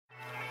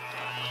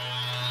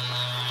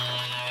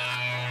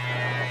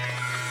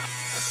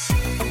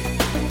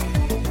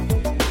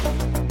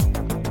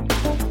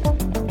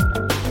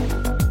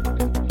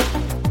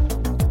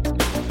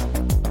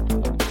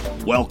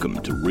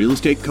Welcome to Real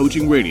Estate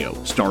Coaching Radio,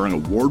 starring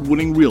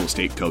award-winning real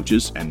estate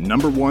coaches and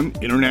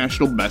 #1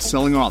 international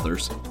best-selling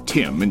authors,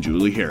 Tim and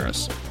Julie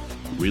Harris.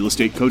 Real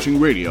Estate Coaching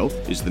Radio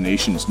is the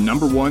nation's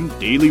 #1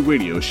 daily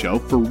radio show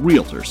for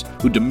realtors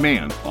who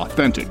demand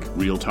authentic,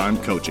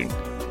 real-time coaching.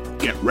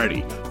 Get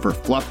ready for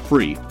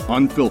fluff-free,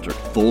 unfiltered,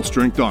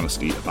 full-strength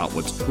honesty about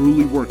what's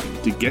truly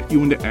working to get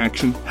you into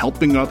action,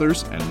 helping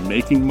others, and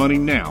making money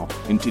now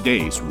in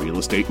today's real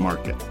estate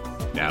market.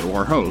 Now to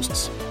our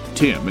hosts,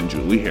 Tim and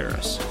Julie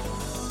Harris.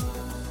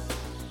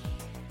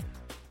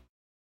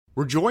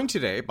 We're joined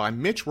today by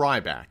Mitch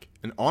Ryback,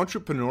 an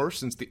entrepreneur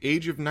since the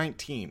age of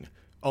 19,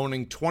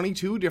 owning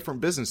 22 different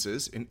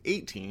businesses in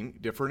 18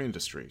 different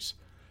industries.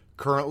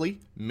 Currently,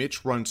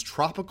 Mitch runs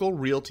Tropical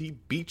Realty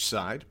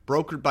Beachside,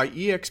 brokered by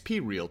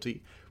eXp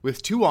Realty,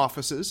 with 2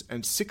 offices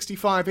and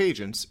 65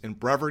 agents in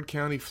Brevard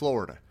County,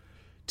 Florida.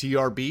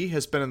 TRB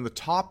has been in the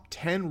top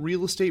 10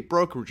 real estate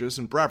brokerages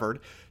in Brevard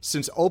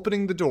since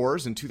opening the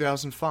doors in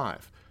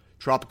 2005.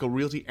 Tropical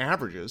Realty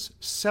averages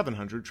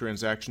 700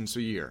 transactions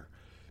a year.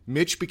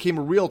 Mitch became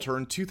a realtor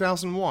in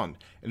 2001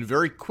 and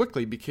very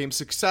quickly became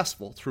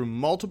successful through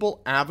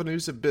multiple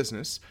avenues of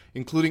business,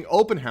 including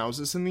open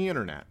houses and the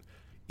internet.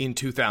 In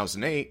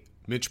 2008,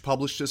 Mitch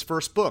published his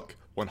first book,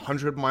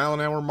 100 Mile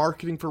an Hour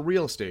Marketing for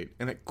Real Estate,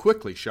 and it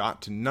quickly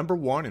shot to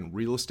 #1 in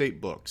real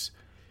estate books.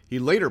 He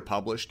later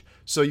published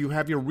So You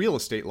Have Your Real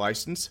Estate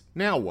License,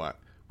 Now What?,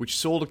 which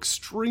sold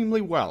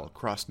extremely well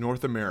across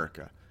North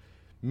America.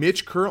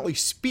 Mitch currently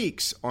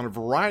speaks on a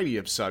variety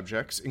of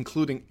subjects,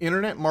 including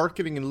internet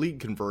marketing and lead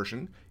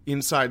conversion,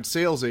 inside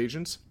sales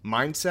agents,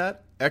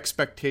 mindset,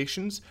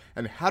 expectations,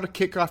 and how to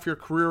kick off your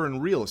career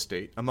in real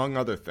estate, among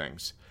other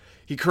things.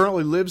 He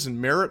currently lives in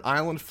Merritt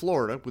Island,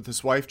 Florida, with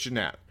his wife,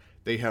 Jeanette.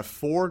 They have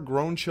 4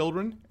 grown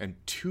children and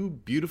 2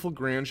 beautiful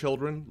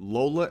grandchildren,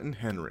 Lola and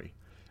Henry.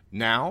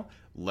 Now,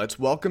 let's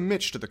welcome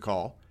Mitch to the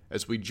call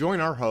as we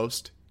join our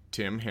host,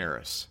 Tim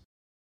Harris.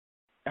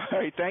 All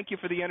right, thank you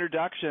for the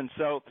introduction.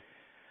 So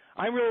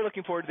I'm really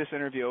looking forward to this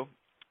interview.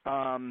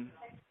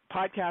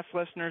 Podcast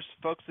listeners,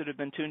 folks that have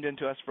been tuned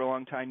into us for a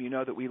long time, you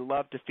know that we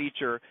love to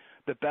feature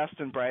the best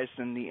and brightest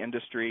in the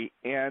industry.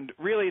 And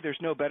really, there's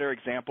no better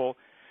example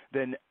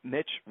than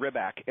Mitch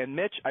Ryback. And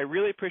Mitch, I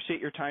really appreciate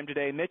your time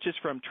today. Mitch is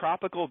from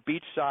Tropical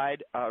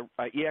Beachside,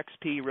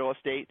 eXp Real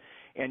Estate,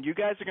 and you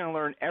guys are going to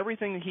learn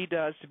everything that he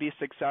does to be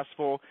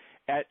successful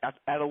at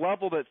a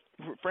level that,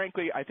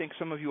 frankly, I think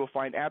some of you will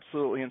find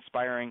absolutely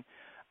inspiring.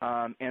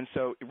 And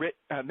so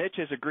Mitch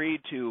has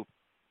agreed to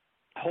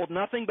hold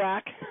nothing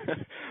back.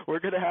 We're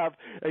going to have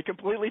a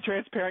completely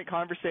transparent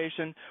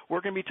conversation.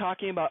 We're going to be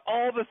talking about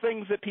all the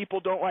things that people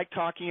don't like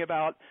talking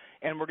about,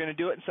 and we're going to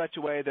do it in such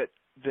a way that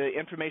the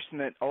information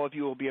that all of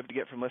you will be able to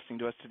get from listening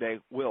to us today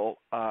will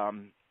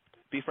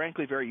be,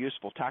 frankly, very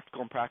useful,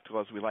 tactical and practical,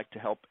 as we like to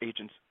help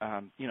agents.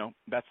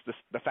 That's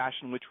the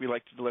fashion in which we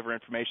like to deliver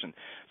information.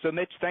 So,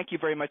 Mitch, thank you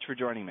very much for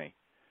joining me.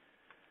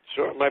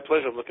 Sure, my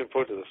pleasure. I'm looking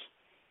forward to this.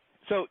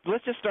 So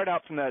let's just start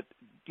out from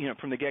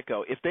the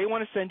get-go. If they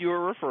want to send you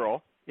a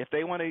referral, if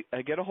they want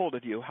to get a hold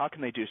of you, how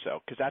can they do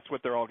so? Because that's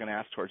what they're all going to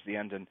ask towards the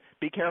end. And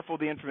be careful of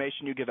the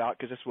information you give out,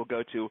 because this will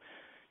go to,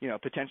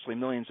 potentially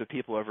millions of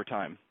people over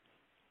time.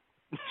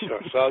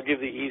 Sure. So I'll give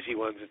the easy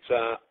ones. It's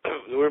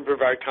we're in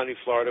Brevard County,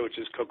 Florida, which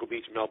is Cocoa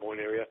Beach, Melbourne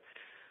area.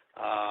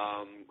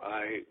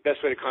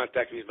 Best way to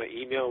contact me is my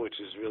email, which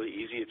is really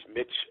easy. It's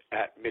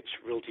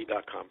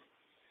mitch@mitchrealty.com.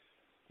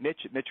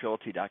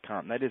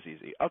 Mitch@mitchrealty.com. That is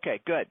easy. Okay,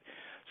 good.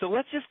 So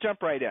let's just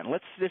jump right in.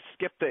 Let's just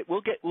skip the.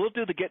 We'll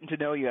do the getting to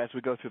know you as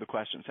we go through the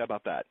questions. How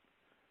about that?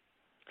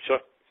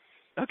 Sure.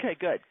 Okay,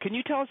 good. Can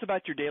you tell us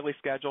about your daily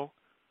schedule?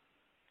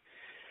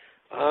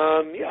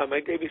 Yeah, my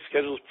daily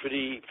schedule is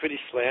pretty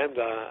slammed.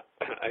 I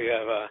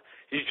have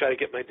usually try to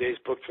get my days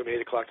booked from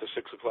 8 o'clock to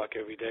 6 o'clock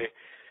every day.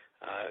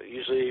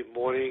 Usually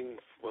morning.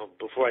 Well,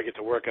 before I get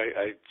to work,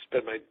 I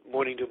spend my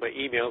morning doing my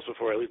emails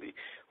before I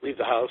leave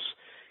the house.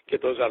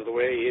 Get those out of the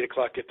way. 8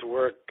 o'clock, get to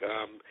work.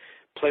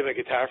 Play my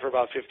guitar for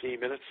about 15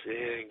 minutes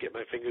and get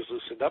my fingers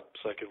loosened up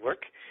so I can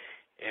work.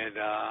 And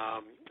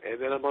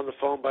then I'm on the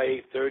phone by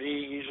 8:30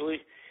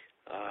 usually.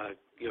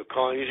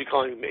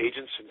 Calling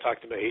agents and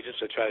talking to my agents.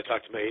 I try to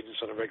talk to my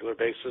agents on a regular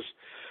basis.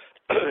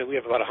 We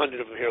have about 100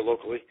 of them here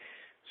locally.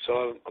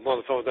 So I'm on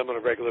the phone with them on a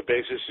regular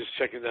basis, just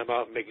checking them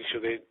out and making sure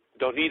they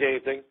don't need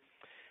anything.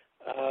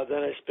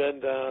 Then I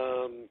spend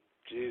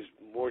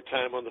more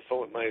time on the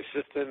phone with my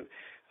assistant,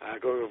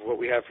 going over what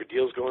we have for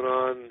deals going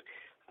on.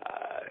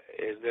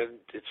 And then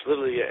it's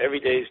literally every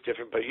day is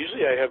different. But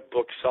usually I have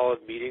booked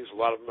solid meetings. A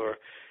lot of them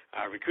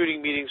are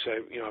recruiting meetings.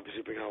 I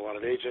obviously bring on a lot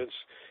of agents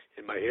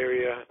in my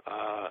area,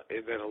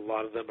 and then a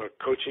lot of them are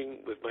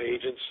coaching with my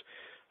agents.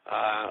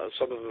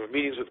 Some of them are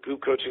meetings with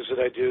group coachings that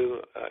I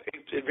do.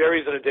 It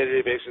varies on a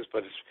day-to-day basis,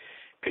 but it's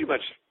pretty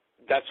much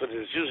that's what it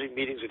is. Usually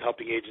meetings and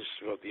helping agents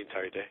throughout the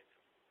entire day.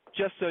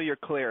 Just so you're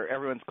clear,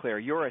 everyone's clear,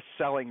 you're a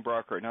selling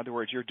broker. In other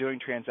words, you're doing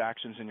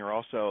transactions and you're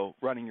also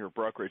running your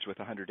brokerage with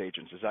 100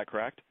 agents. Is that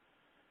correct?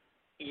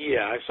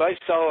 Yeah, so I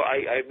sell.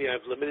 I mean,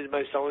 I've limited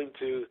my selling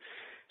to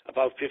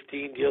about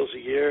 15 deals a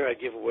year. I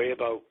give away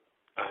about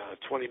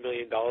 $20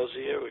 million a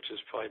year, which is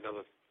probably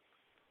another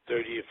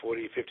 30 or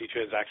 40, 50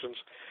 transactions,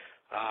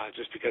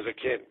 just because I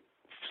can't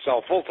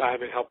sell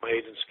full-time and help my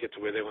agents get to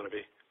where they want to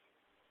be.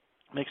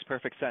 Makes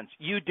perfect sense.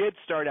 You did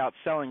start out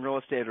selling real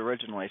estate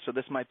originally, so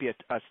this might be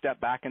a step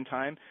back in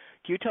time.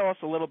 Can you tell us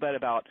a little bit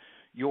about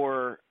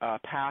your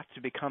path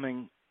to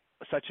becoming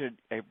such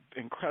an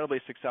incredibly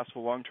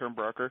successful long-term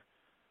broker?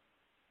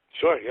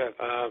 Sure, yeah.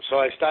 So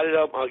I started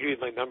out, I'll give you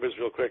my numbers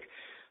real quick.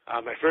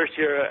 My first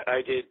year,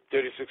 I did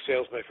 36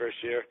 sales my first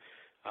year.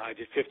 I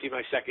did 50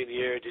 my second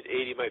year, did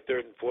 80 my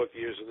third and fourth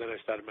years, and then I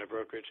started my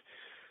brokerage.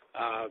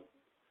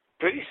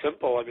 Pretty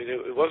simple. I mean,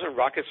 it wasn't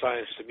rocket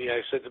science to me. I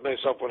said to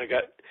myself when I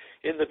got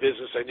in the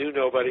business, I knew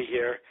nobody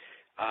here.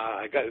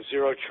 I got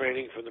zero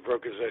training from the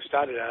brokers I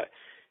started at,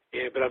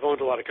 but I've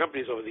owned a lot of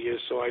companies over the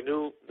years, so I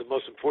knew the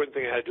most important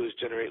thing I had to do is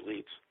generate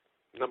leads.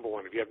 Number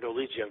one, if you have no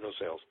leads, you have no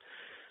sales.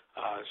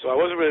 So I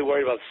wasn't really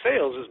worried about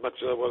sales as much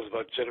as I was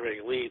about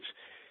generating leads.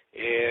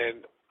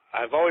 And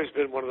I've always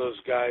been one of those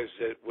guys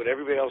that what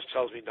everybody else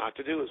tells me not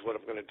to do is what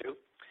I'm going to do,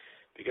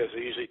 because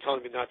they're usually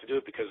telling me not to do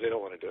it because they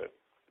don't want to do it.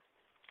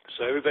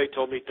 So everybody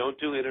told me, don't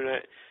do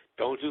internet,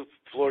 don't do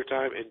floor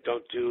time, and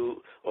don't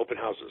do open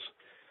houses.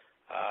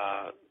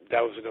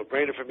 That was a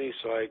no-brainer for me,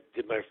 so I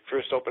did my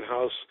first open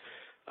house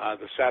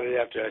the Saturday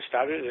after I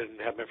started and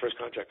had my first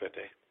contract that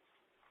day.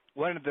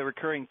 One of the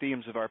recurring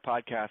themes of our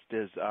podcast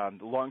is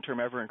the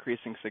long-term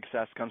ever-increasing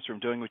success comes from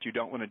doing what you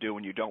don't want to do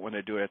when you don't want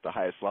to do it at the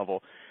highest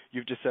level.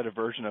 You've just said a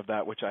version of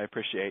that, which I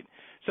appreciate.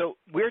 So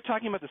we were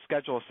talking about the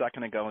schedule a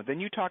second ago, and then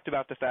you talked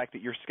about the fact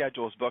that your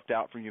schedule is booked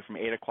out for you from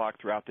 8 o'clock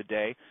throughout the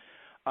day.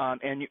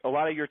 And a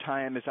lot of your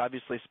time is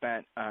obviously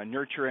spent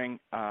nurturing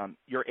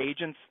your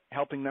agents,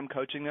 helping them,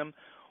 coaching them.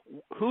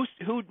 Who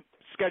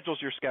schedules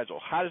your schedule?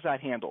 How does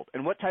that handled?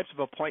 And what types of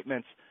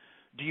appointments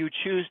do you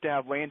choose to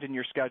have land in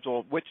your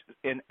schedule?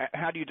 And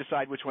how do you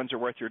decide which ones are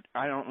worth your?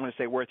 I don't want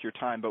to say worth your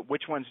time, but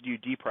which ones do you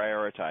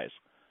deprioritize?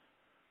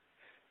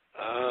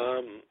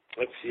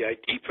 Let's see. I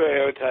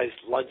deprioritize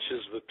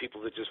lunches with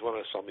people that just want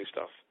to sell me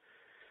stuff.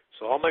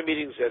 So all my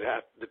meetings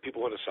that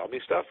people want to sell me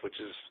stuff, which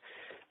is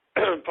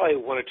probably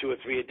 1 or 2 or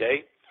 3 a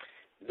day,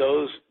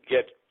 those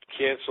get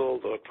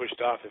canceled or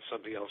pushed off if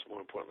something else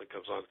more importantly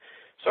comes on.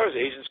 As far as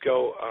agents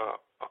go,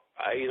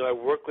 I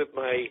work with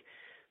my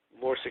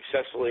more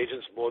successful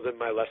agents more than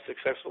my less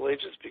successful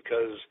agents,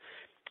 because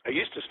I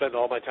used to spend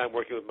all my time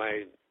working with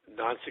my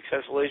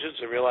non-successful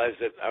agents and realized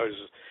that I was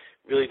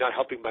really not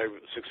helping my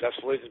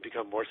successful agents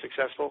become more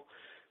successful.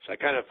 So I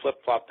kind of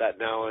flip-flop that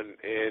now, and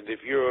if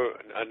you're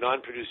a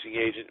non-producing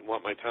agent and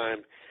want my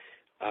time,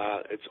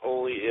 it's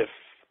only if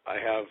I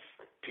have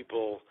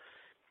people,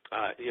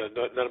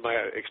 none of my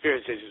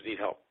experienced agents need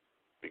help,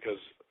 because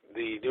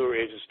the newer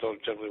agents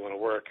don't generally want to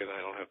work, and I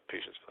don't have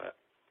patience for that.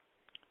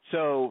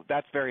 So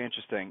that's very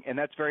interesting, and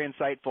that's very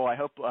insightful. I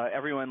hope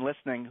everyone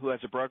listening who has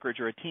a brokerage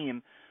or a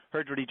team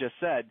heard what he just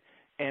said.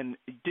 And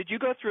did you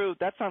go through,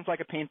 that sounds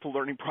like a painful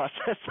learning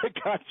process that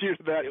got you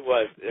to that. It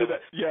was.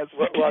 Yes.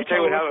 Well, I'll tell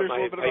you what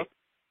happened.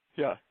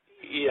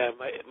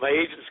 My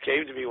agents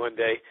came to me one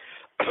day,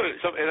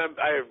 and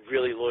I have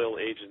really loyal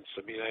agents.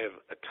 I mean, I have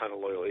a ton of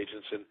loyal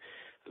agents, and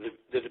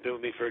that have been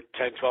with me for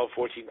 10, 12,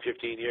 14,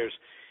 15 years.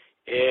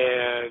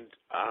 And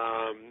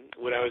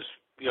when I was,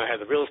 I had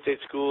the real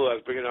estate school, I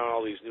was bringing on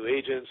all these new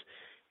agents,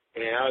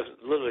 and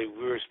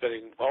we were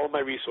spending all of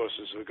my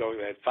resources.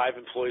 I had 5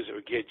 employees that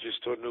were geared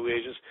just toward new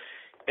agents,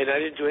 and I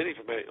didn't do anything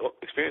for my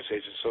experienced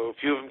agents. So a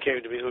few of them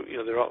came to me,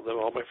 they're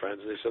all my friends,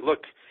 and they said,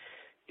 look,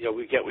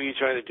 we get what you're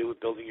trying to do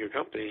with building your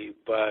company,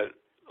 but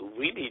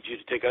we need you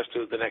to take us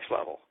to the next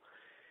level.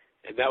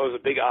 And that was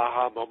a big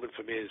aha moment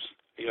for me.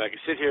 I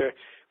could sit here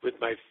with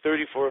my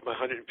 34 of my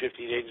 115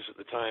 agents at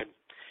the time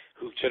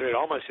who generate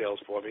all my sales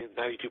for me,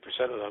 92%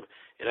 of them,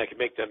 and I can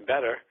make them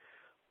better,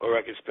 or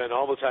I can spend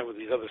all the time with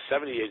these other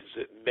 70 agents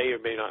that may or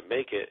may not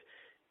make it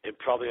and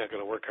probably not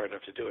going to work hard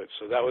enough to do it.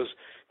 So that was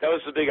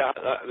the big that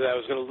I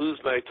was going to lose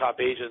my top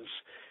agents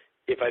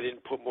if I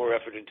didn't put more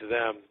effort into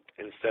them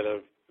instead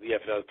of the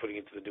effort I was putting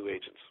into the new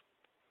agents.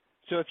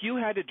 So if you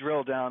had to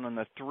drill down on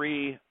the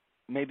 3,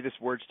 maybe this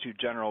word's too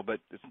general,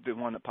 but it's the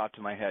one that popped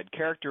in my head,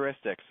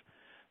 characteristics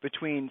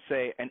between,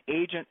 say, an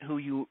agent who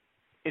you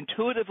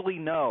intuitively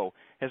know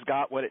has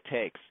got what it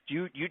takes.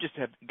 You just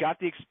have got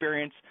the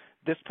experience,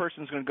 this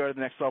person's going to go to the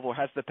next level,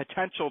 has the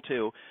potential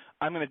to,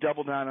 I'm going to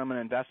double down, I'm going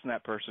to invest in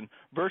that person,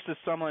 versus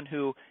someone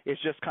who is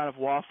just kind of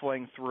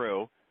waffling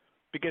through,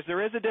 because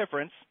there is a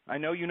difference. I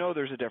know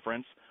there's a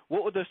difference.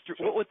 What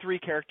would 3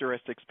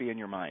 characteristics be in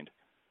your mind?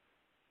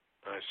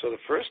 So the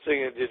first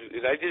thing I did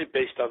it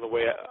based on the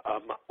way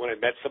when I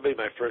met somebody,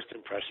 my first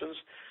impressions.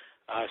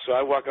 So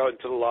I walk out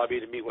into the lobby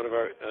to meet one of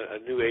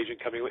a new agent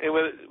coming, and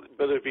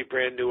whether it be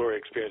brand new or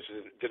experienced,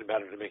 it didn't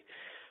matter to me.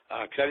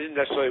 Because I didn't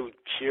necessarily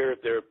care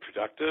if they're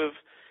productive.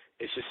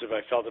 It's just if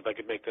I felt if I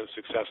could make them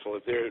successful.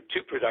 If they're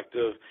too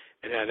productive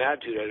and had an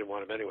attitude, I didn't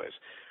want them anyways.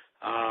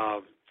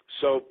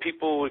 So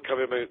people would come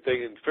in my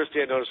thing, and the first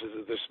thing I noticed is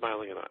if they're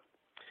smiling or not.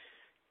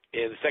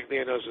 And the second thing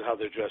I noticed is how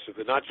they're dressed.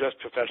 If they're not dressed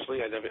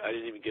professionally, I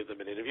didn't even give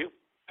them an interview.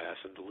 I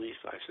asked them to leave.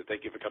 I said,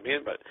 thank you for coming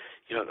in, but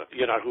you're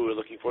not who we're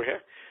looking for here.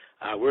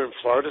 We're in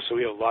Florida, so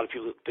we have a lot of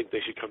people that think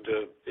they should come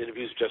to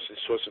interviews just in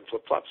shorts and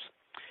flip-flops.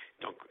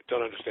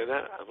 Don't understand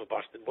that. I'm a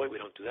Boston boy.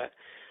 We don't do that.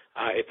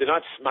 If they're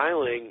not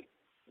smiling,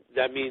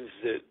 that means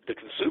that the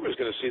consumer is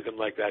going to see them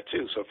like that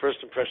too. So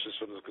first impressions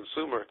from the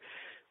consumer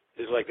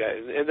is like that.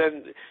 And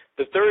then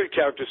the third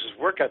characteristic is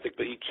work ethic,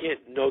 but you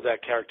can't know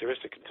that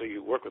characteristic until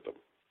you work with them.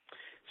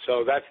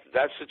 So that's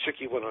the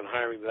tricky one on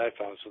hiring that I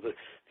found. So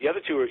the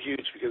other two are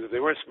huge, because if they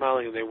weren't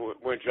smiling and they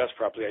weren't dressed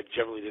properly, I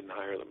generally didn't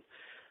hire them.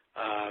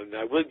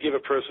 Now, I would give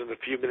a person a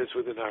few minutes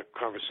within our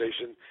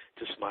conversation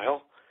to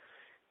smile,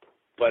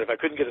 but if I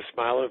couldn't get a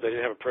smile, if they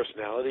didn't have a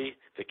personality,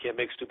 they can't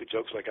make stupid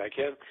jokes like I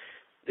can,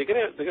 they're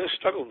gonna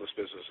struggle in this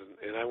business,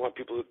 and I want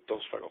people that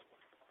don't struggle.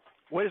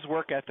 What does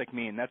work ethic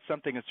mean? That's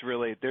something that's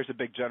really, there's a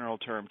big general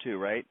term too,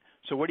 right?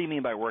 So what do you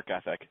mean by work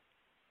ethic?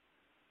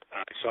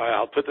 So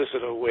I'll put this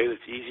in a way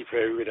that's easy for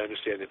everybody to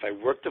understand. If I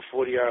worked a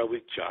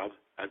 40-hour-a-week job,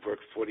 I'd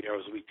work 40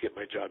 hours a week to get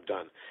my job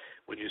done.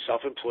 When you're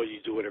self-employed, you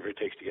do whatever it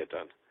takes to get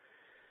done.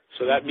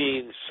 So that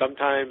means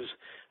sometimes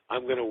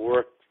I'm going to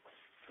work.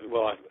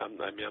 Well, I'm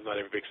not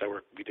every week because I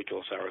work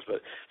ridiculous hours, but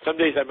some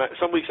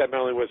weeks I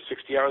might only work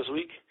 60 hours a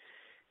week,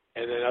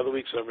 and then other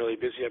weeks when I'm really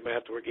busy, I might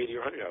have to work 80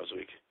 or 100 hours a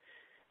week.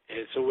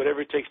 And so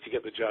whatever it takes to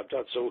get the job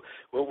done. So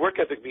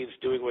work ethic means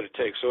doing what it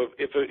takes. So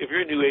if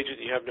you're a new agent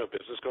and you have no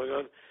business going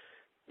on,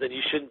 then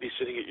you shouldn't be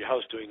sitting at your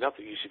house doing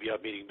nothing. You should be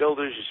out meeting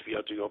builders. You should be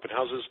out doing open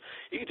houses.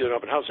 You can do an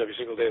open house every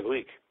single day of the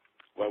week.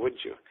 Why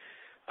wouldn't you?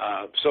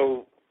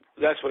 So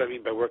that's what I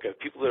mean by work ethic.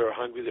 People that are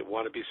hungry, that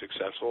want to be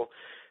successful.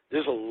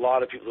 There's a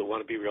lot of people that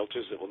want to be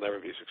realtors that will never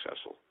be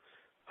successful.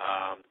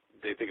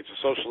 They think it's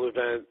a social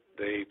event.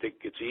 They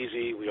think it's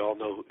easy. We all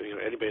know,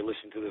 anybody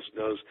listening to this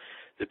knows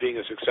that being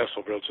a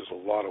successful realtor is a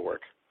lot of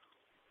work.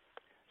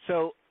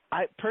 So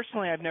I've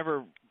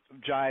never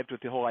jived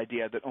with the whole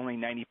idea that only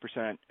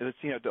 90%, it's,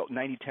 the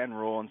 90-10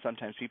 rule, and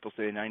sometimes people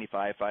say the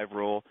 95-5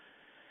 rule.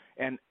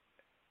 And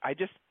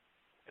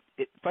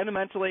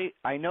fundamentally,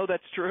 I know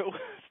that's true.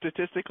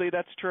 Statistically,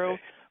 that's true.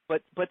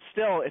 But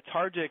still, it's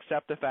hard to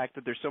accept the fact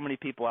that there's so many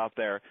people out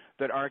there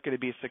that aren't going to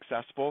be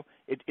successful.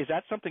 Is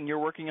that something you're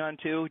working on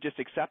too, just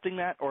accepting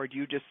that, or do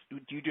you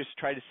just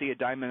try to see a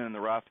diamond in the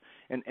rough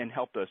and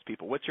help those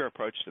people? What's your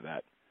approach to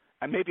that?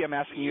 Maybe I'm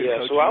asking you to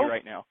coach me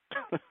right now.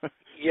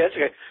 Yes,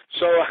 okay.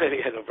 So,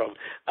 no problem.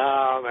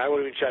 I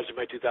won't even charge you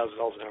my $2,000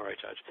 an hour I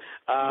charge.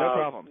 No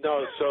problem.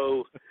 No,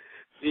 so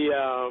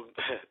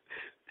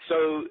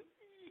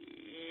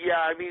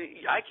I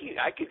mean,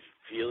 I can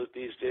feel it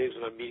these days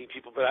when I'm meeting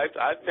people, but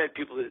I've met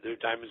people that are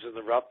diamonds in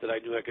the rough that I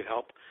knew I could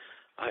help.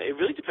 It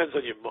really depends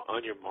on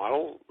your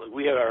model.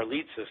 We have our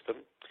lead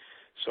system,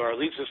 so our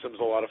lead system is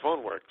a lot of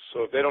phone work.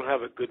 So if they don't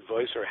have a good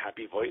voice or a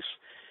happy voice,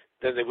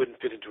 then they wouldn't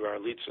fit into our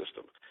lead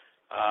system.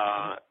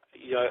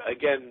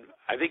 Again,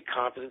 I think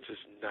confidence is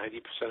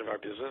 90% of our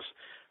business.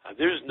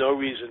 There's no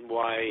reason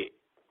why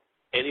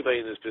anybody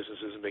in this business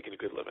isn't making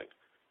a good living.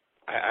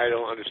 I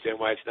don't understand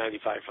why it's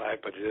 95-5,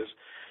 but it is.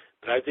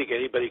 But I think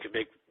anybody can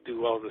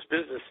do well in this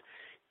business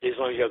as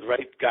long as you have the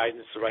right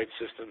guidance, the right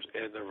systems,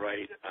 and the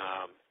right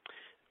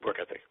work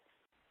ethic.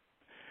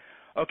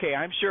 Okay,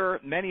 I'm sure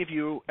many of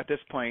you at this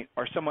point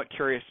are somewhat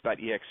curious about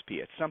EXP.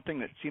 It's something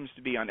that seems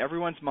to be on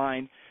everyone's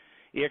mind.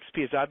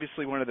 EXP is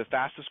obviously one of the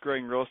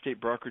fastest-growing real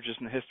estate brokerages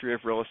in the history of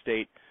real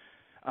estate.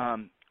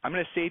 I'm going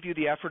to save you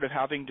the effort of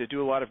having to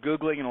do a lot of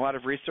Googling and a lot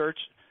of research.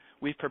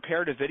 We've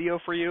prepared a video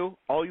for you.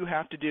 All you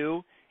have to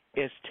do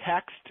is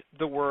text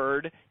the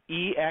word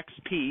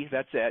EXP,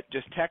 that's it.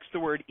 Just text the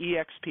word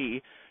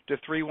EXP to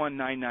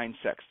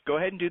 31996. Go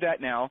ahead and do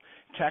that now.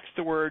 Text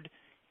the word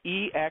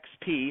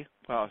EXP.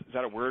 Well, is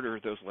that a word or are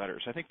those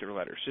letters? I think they're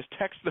letters. Just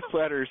text the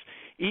letters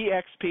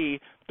EXP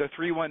to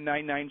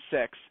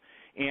 31996.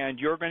 And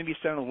you're going to be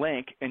sent a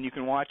link, and you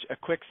can watch a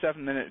quick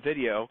 7-minute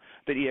video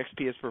that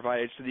EXP has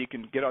provided so that you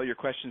can get all your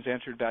questions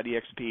answered about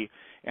EXP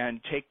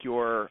and take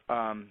your,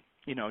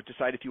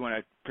 decide if you want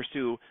to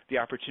pursue the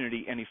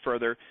opportunity any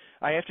further.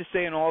 I have to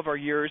say, in all of our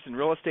years in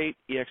real estate,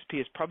 EXP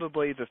is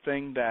probably the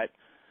thing that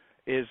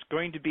is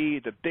going to be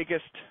the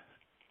biggest,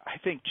 I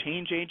think,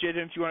 change agent,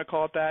 if you want to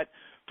call it that,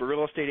 for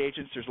real estate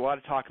agents. There's a lot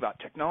of talk about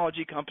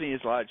technology companies,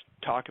 a lot of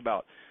talk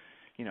about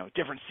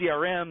different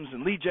CRMs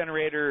and lead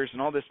generators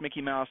and all this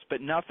Mickey Mouse, but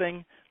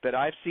nothing that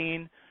I've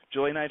seen,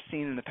 Julie and I have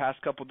seen in the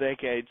past couple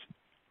decades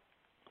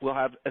will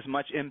have as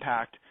much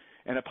impact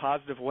in a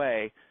positive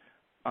way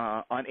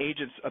on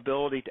agents'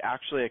 ability to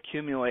actually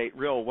accumulate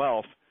real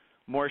wealth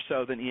more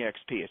so than EXP.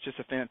 It's just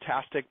a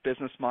fantastic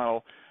business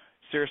model.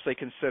 Seriously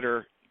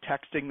consider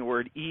texting the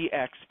word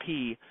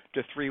EXP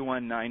to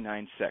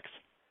 31996.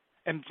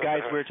 And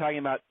guys, we're talking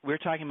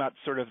about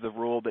sort of the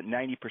rule that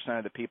 90%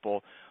 of the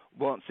people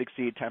won't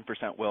succeed,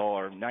 10% will,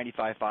 or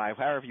 95-5,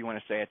 however you want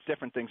to say it. It's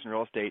different things in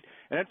real estate.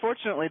 And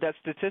unfortunately, that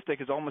statistic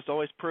is almost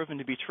always proven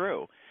to be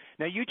true.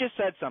 Now, you just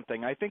said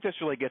something. I think this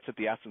really gets at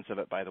the essence of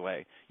it, by the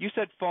way. You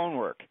said phone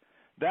work.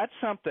 That's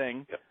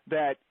something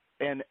that,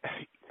 and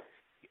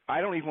I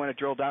don't even want to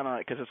drill down on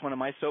it because it's one of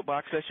my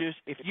soapbox issues.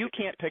 If you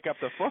can't pick up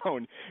the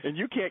phone and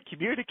you can't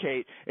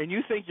communicate and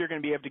you think you're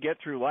going to be able to get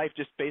through life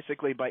just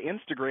basically by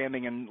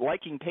Instagramming and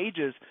liking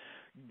pages,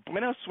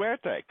 buena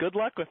suerte. Good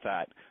luck with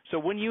that. So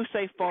when you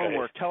say phone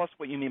work, tell us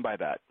what you mean by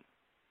that.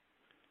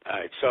 All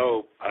right,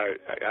 so I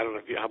don't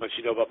know how much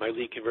you know about my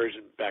lead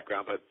conversion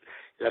background, but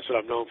that's what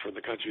I'm known for in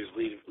the country is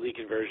lead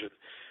conversion.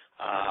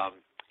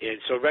 And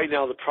so right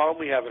now the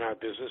problem we have in our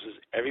business is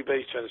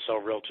everybody's trying to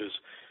sell realtors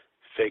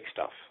fake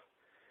stuff.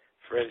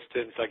 For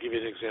instance, I'll give you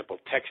an example,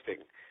 texting,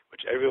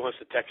 which everyone wants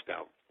to text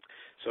now.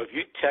 So if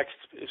you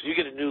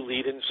get a new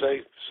lead in,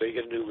 say you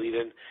get a new lead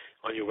in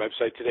on your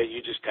website today, you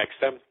just text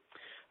them,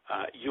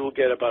 you will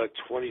get about a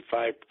 25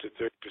 to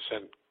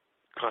 30%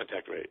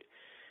 contact rate.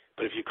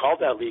 But if you call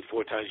that lead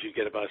 4 times, you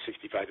get about a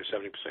 65 to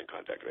 70%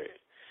 contact rate.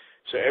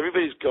 So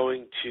everybody's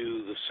going to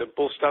the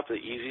simple stuff, the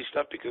easy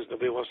stuff, because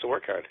nobody wants to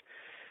work hard.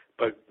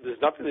 But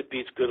there's nothing that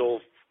beats good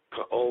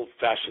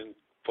old-fashioned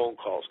phone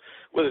calls,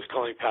 whether it's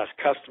calling past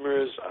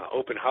customers,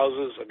 open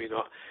houses. I mean,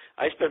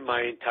 I spend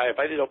if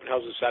I did open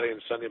houses Saturday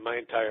and Sunday, my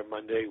entire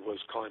Monday was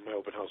calling my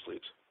open house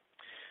leads,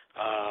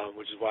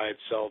 which is why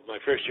my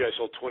first year I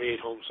sold 28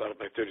 homes out of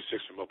my 36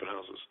 from open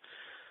houses.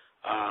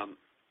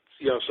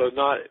 So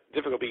not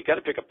difficult, but you got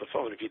to pick up the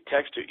phone. If you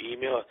text or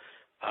email,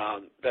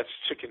 that's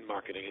chicken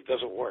marketing. It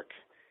doesn't work.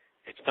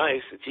 It's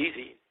nice. It's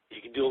easy.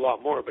 You can do a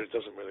lot more, but it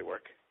doesn't really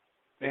work.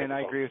 And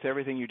I agree with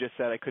everything you just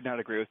said. I could not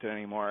agree with it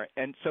anymore.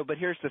 And so, but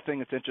here's the thing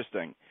that's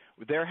interesting.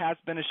 There has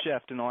been a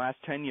shift in the last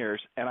 10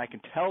 years, and I can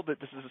tell that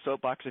this is a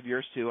soapbox of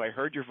yours too. I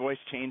heard your voice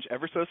change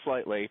ever so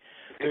slightly.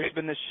 There's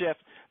been this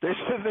shift. There's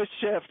been this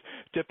shift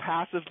to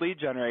passive lead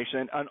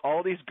generation, and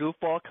all these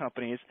goofball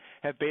companies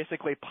have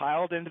basically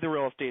piled into the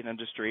real estate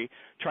industry,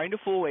 trying to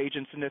fool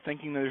agents into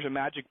thinking there's a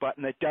magic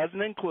button that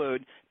doesn't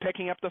include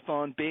picking up the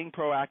phone, being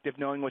proactive,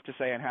 knowing what to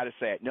say and how to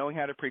say it, knowing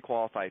how to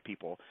pre-qualify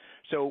people.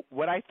 So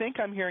what I think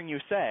I'm hearing you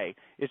say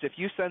is if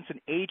you sense an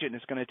agent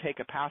is going to take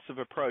a passive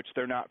approach,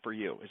 they're not for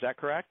you. Is that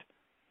correct?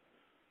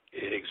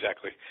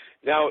 Exactly.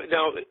 Now,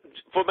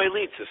 for my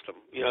lead system,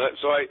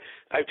 so I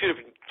have 2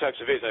 different types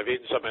of agents. I have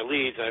agents on my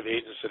leads, and I have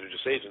agents that are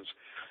just agents.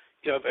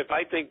 If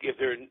I think if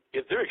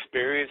they're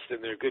experienced and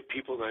they're good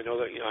people, and I know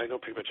that I know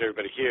pretty much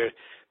everybody here,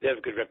 they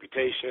have a good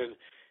reputation,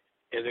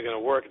 and they're going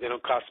to work, and they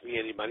don't cost me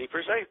any money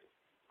per se,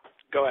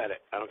 go at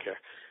it. I don't care.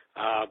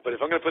 But if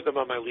I'm going to put them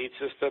on my lead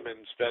system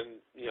and spend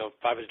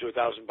 $500 to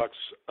 $1,000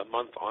 a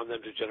month on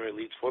them to generate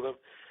leads for them,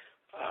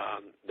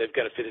 they've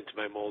got to fit into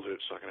my mold, or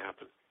it's not going to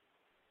happen.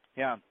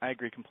 Yeah, I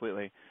agree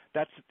completely.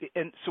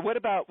 And so what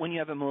about when you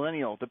have a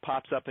millennial that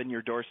pops up in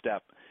your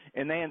doorstep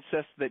and they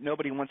insist that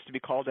nobody wants to be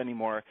called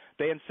anymore?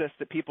 They insist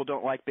that people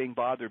don't like being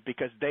bothered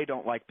because they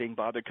don't like being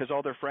bothered because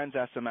all their friends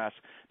SMS,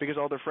 because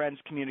all their friends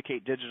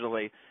communicate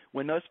digitally.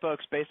 When those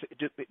folks do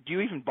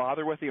you even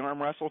bother with the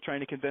arm wrestle trying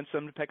to convince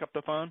them to pick up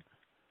the phone?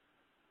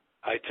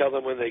 I tell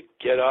them when they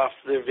get off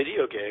their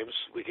video games,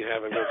 we can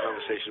have a real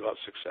conversation about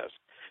success.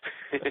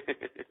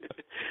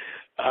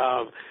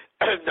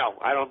 No,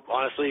 I don't.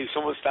 Honestly, if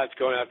someone starts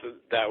going after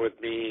that with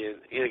me,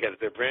 and again, if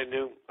they're brand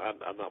new,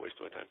 I'm not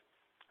wasting my time.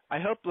 I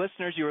hope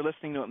listeners, you were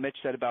listening to what Mitch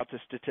said about the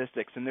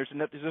statistics, and there's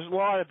a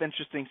lot of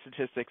interesting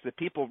statistics that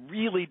people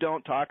really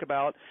don't talk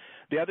about.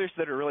 The others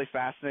that are really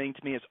fascinating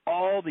to me is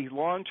all the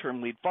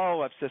long-term lead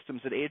follow-up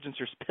systems that agents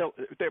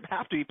they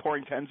have to be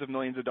pouring tens of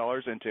millions of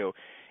dollars into,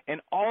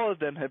 and all of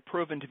them have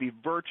proven to be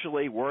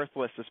virtually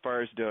worthless as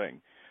far as doing.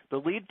 The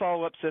lead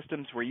follow-up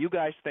systems where you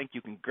guys think you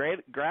can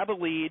grab a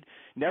lead,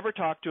 never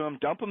talk to them,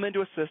 dump them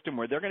into a system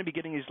where they're going to be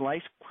getting these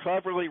nice,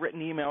 cleverly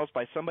written emails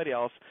by somebody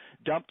else,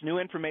 dump new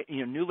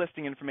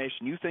listing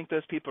information. You think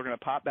those people are going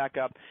to pop back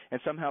up,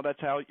 and somehow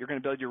that's how you're going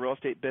to build your real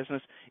estate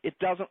business. It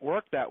doesn't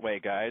work that way,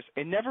 guys.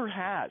 It never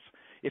has.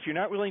 If you're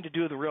not willing to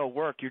do the real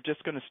work, you're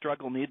just going to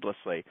struggle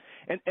needlessly.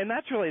 And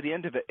that's really the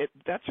end of it.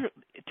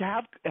 To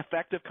have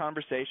effective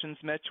conversations,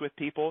 Mitch, with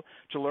people,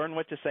 to learn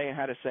what to say and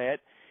how to say it,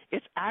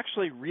 it's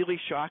actually really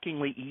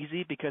shockingly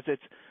easy because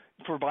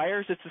for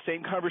buyers, it's the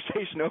same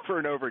conversation over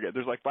and over again.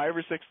 There's like 5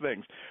 or 6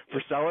 things.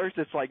 For sellers,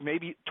 it's like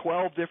maybe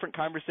 12 different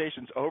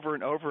conversations over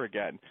and over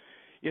again.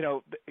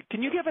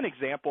 Can you give an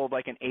example of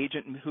like an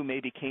agent who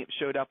maybe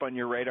showed up on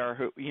your radar,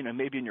 who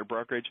maybe in your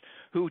brokerage,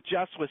 who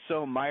just was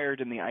so mired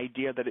in the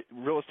idea that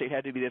real estate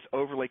had to be this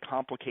overly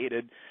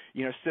complicated,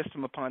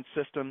 system upon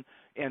system,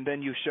 and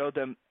then you showed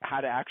them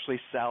how to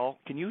actually sell?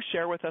 Can you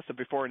share with us a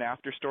before and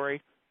after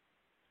story?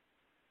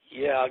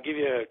 Yeah, I'll give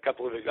you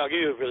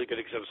a really good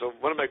example. So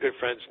one of my good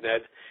friends,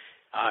 Ned,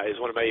 is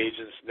one of my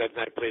agents. Ned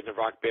and I played in a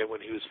rock band when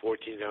he was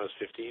 14 and I was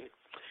 15.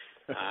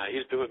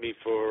 He's been with me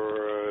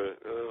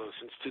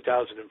since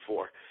 2004,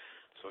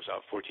 so it's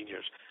about 14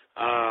 years.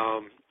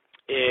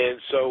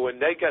 And so when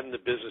Ned got in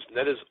the business,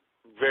 Ned is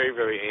very,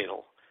 very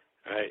anal,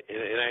 right?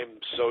 And I'm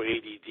so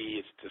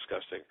ADD, it's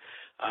disgusting.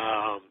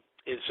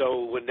 And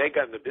so when Ned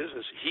got in the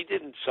business, he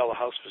didn't sell a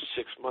house for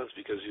 6 months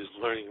because he was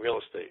learning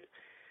real estate.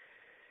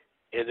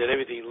 And then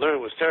everything he learned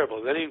was terrible.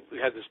 And then he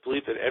had this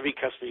belief that every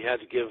customer he had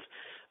to give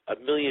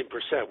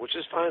 1,000,000%, which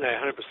is fine. I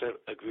 100%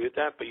 agree with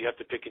that, but you have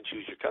to pick and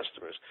choose your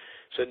customers.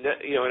 So, in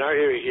our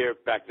area here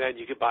back then,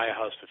 you could buy a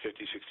house for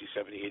 50, 60,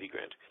 70, 80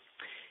 grand.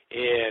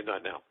 And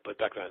not now, but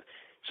back then.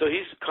 So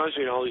he's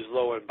concentrating on all these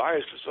low-end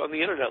buyers. So on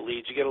the internet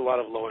leads, you get a lot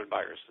of low-end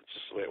buyers. That's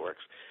just the way it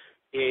works.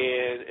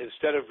 And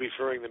instead of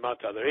referring them out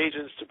to other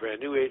agents, to brand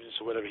new agents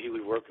or whatever, he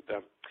would work with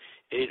them.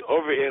 And he'd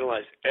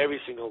overanalyze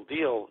every single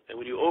deal. And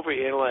when you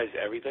overanalyze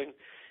everything,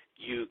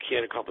 you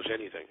can't accomplish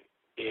anything.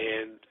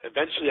 And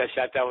eventually I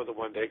sat down with him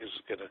one day because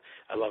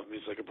I love him.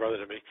 He's like a brother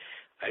to me.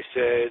 I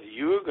said,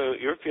 your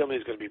family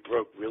is going to be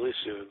broke really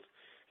soon.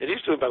 And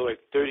he's doing, by the way,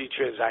 30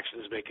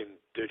 transactions making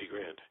 30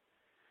 grand,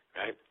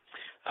 right?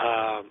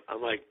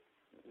 I'm like,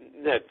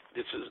 Ned,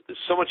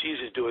 it's so much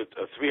easier to do a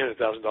 $300,000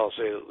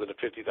 sale than a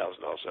 $50,000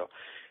 sale.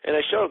 And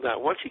I showed him that.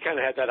 Once he kind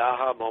of had that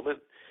aha moment,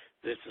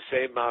 that it's the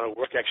same amount of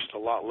work, actually it's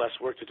a lot less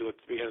work to do a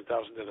 $300,000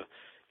 than a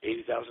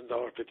 $80,000,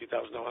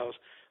 $50,000 house.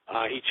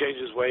 He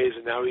changed his ways,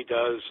 and now he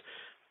does.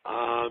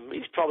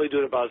 He's probably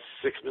doing about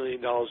 $6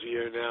 million a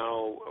year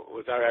now.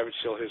 With our average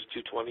sale, his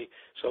 $220,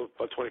 so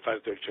about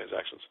 25 to 30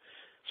 transactions.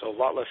 So a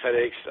lot less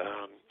headaches.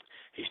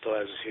 He still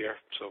has his hair,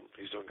 so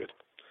he's doing good.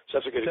 So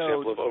that's a good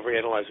example of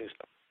overanalyzing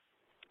stuff.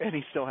 And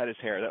he still had his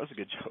hair. That was a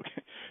good joke.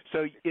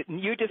 So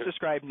you just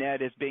described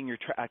Ned as being your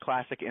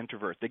classic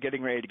introvert. They're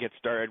getting ready to get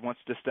started,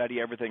 wants to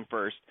study everything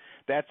first.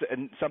 That's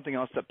something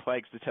else that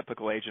plagues the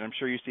typical agent. I'm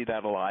sure you see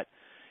that a lot.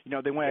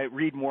 They want to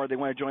read more. They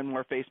want to join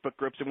more Facebook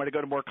groups. They want to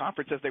go to more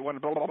conferences. They want to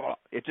blah, blah, blah.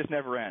 It just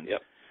never ends.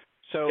 Yep.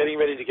 So getting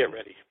ready to get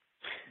ready.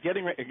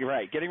 Getting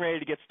ready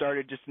to get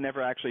started, just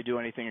never actually do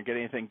anything or get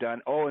anything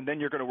done. Oh, and then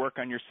you're going to work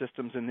on your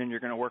systems, and then you're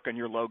going to work on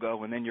your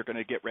logo, and then you're going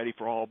to get ready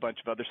for a whole bunch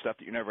of other stuff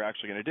that you're never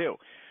actually going to do.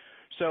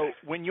 So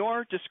when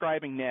you're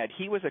describing Ned,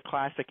 he was a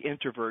classic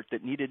introvert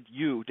that needed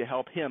you to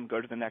help him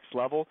go to the next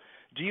level.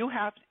 Do you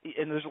have,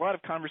 and there's a lot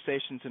of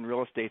conversations in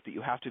real estate that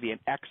you have to be an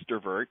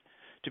extrovert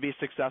to be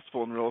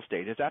successful in real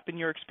estate. Has that been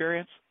your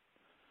experience?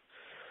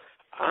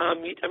 I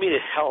mean,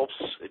 it helps.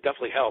 It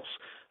definitely helps.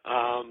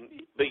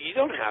 But you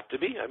don't have to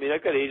be. I mean,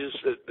 I've got agents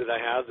that I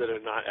have that are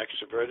not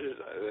extroverted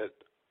that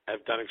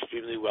have done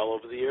extremely well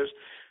over the years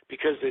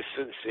because they're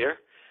sincere.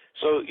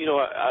 So,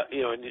 I've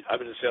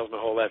been in sales my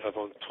whole life. I've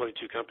owned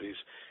 22 companies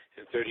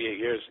in 38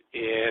 years.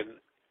 And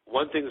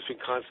one thing that's been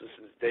constant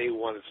since day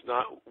one, it's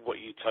not what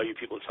you tell your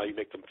people, it's how you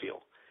make them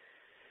feel.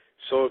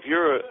 So if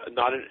you're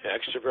not an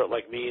extrovert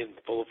like me and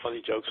full of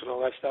funny jokes and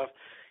all that stuff,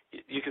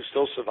 you can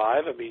still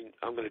survive. I mean,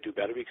 I'm going to do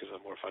better because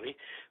I'm more funny.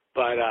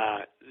 But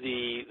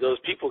those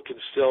people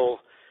can still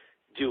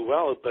do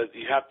well, but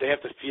they have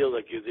to feel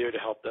like you're there to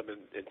help them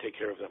and take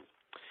care of them.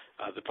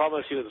 The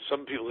problem I see with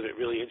some people that are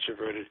really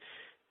introverted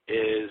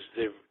is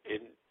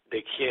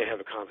they can't have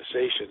a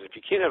conversation. If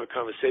you can't have a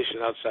conversation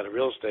outside of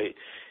real estate,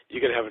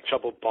 you're going to have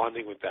trouble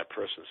bonding with that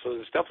person. So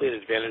there's definitely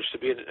an advantage to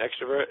being an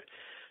extrovert.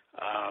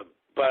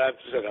 But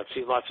I've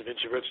seen lots of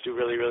introverts do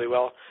really, really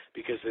well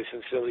because they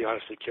sincerely,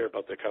 honestly care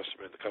about their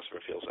customer, and the customer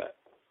feels that.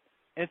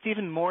 And it's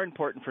even more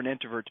important for an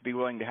introvert to be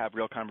willing to have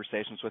real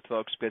conversations with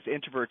folks because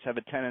introverts have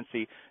a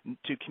tendency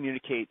to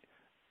communicate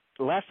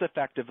less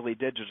effectively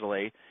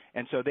digitally,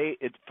 and so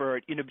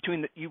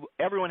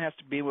everyone has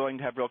to be willing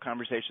to have real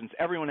conversations.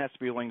 Everyone has to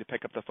be willing to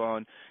pick up the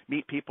phone,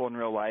 meet people in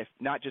real life,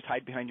 not just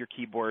hide behind your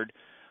keyboard.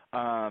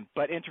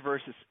 But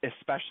introverts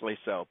especially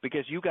so,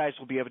 because you guys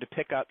will be able to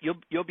pick up,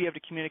 you'll be able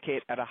to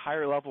communicate at a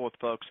higher level with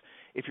folks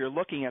if you're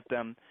looking at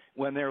them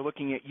when they're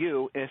looking at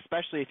you,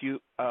 especially if you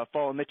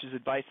follow Mitch's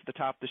advice at the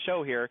top of the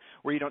show here,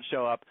 where you don't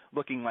show up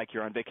looking like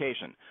you're on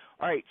vacation.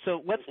 All right,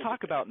 so let's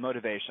talk about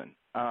motivation.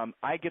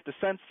 I get the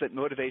sense that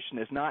motivation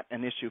is not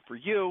an issue for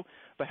you,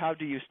 but how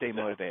do you stay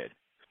motivated?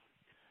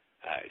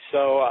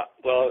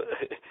 Well,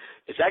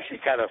 it's actually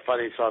kind of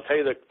funny, so I'll tell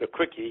you the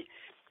quickie,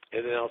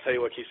 and then I'll tell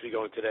you what keeps me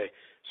going today.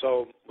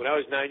 So when I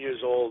was 9 years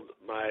old,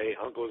 my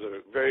uncle was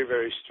a very,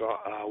 very strong,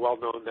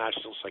 well-known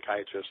national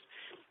psychiatrist,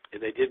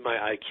 and they did my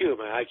IQ.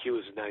 My IQ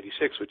was a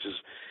 96, which is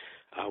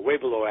way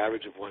below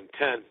average of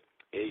 110.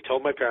 And he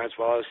told my parents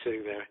while I was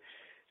sitting there,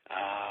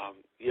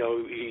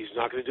 he's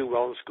not going to do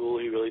well in school.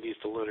 He really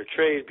needs to learn a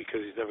trade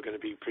because he's never going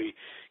to be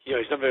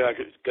he's never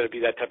going to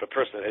be that type of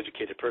person, that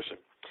educated person.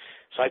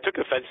 So I took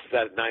offense to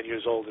that at 9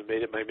 years old and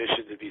made it my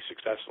mission to be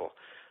successful.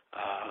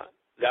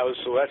 That's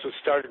what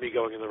started me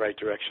going in the right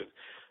direction.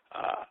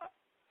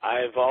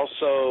 I've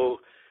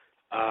also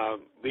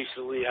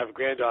recently have a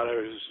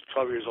granddaughter who's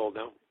 12 years old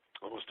now,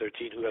 almost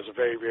 13, who has a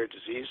very rare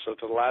disease. So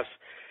for the last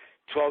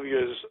 12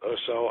 years or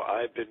so,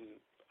 I've been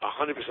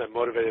 100%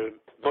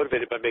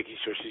 motivated by making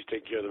sure she's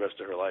taking care of the rest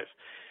of her life.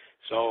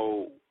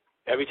 So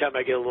every time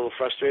I get a little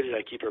frustrated,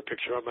 I keep her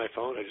picture on my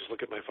phone. I just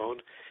look at my phone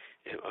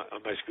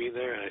on my screen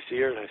there, and I see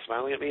her, and she's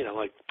smiling at me, and I'm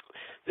like,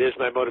 there's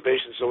my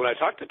motivation. So when I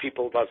talk to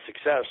people about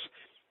success,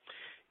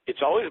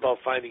 it's always about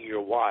finding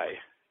your why.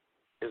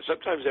 And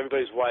sometimes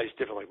everybody's why is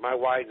different. Like my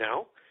why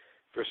now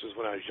versus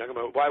when I was younger.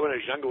 My why when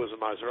I was younger was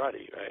a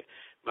Maserati, right?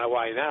 My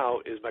why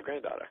now is my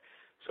granddaughter.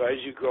 So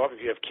as you grow up,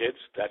 if you have kids,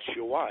 that's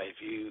your why.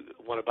 If you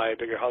want to buy a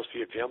bigger house for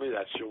your family,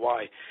 that's your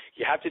why.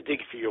 You have to dig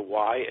for your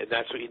why, and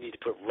that's what you need to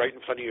put right in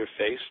front of your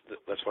face.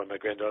 That's why my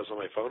granddaughter's on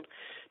my phone,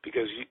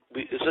 because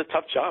it's a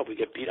tough job. We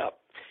get beat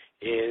up,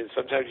 and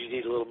sometimes you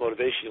need a little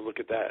motivation to look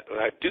at that. And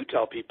I do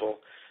tell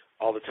people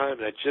all the time,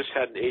 and I just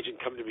had an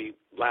agent come to me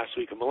last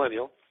week, a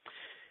millennial,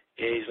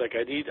 and he's like,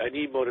 I need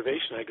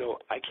motivation. I go,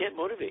 I can't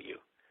motivate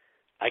you.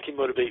 I can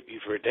motivate you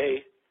for a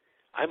day.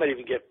 I might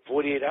even get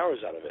 48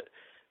 hours out of it.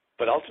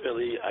 But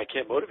ultimately, I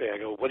can't motivate. I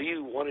go, what do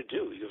you want to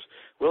do? He goes,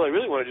 well, I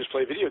really want to just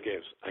play video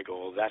games. I go,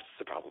 well, that's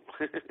the problem.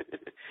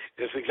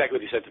 That's exactly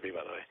what he said to me,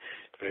 by the way.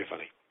 Very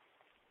funny.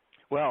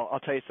 Well, I'll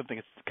tell you something.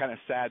 It's kind of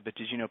sad, but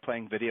did you know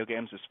playing video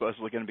games is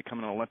supposedly going to become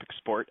an Olympic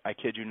sport? I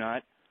kid you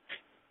not.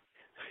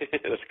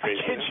 That's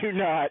crazy. I kid you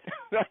not.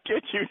 I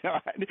kid you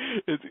not.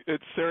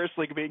 It's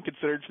seriously being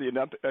considered for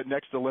the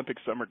next Olympic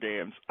Summer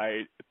Games.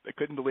 I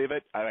couldn't believe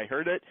it. I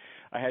heard it.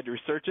 I had to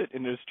research it,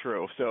 and it is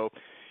true. So,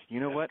 you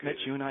know what, Mitch?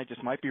 You and I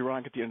just might be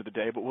wrong at the end of the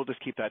day, but we'll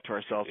just keep that to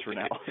ourselves for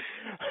now.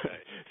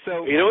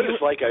 So, you know what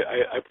it's like?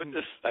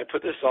 I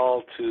put this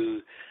all to,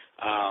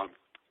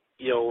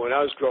 when I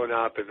was growing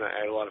up, and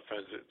I had a lot of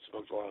friends that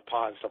smoked a lot of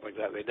pot and stuff like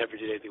that. They never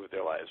did anything with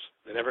their lives.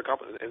 They never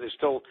accomplished, and they're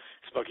still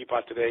smoking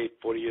pot today,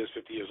 40 years,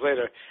 50 years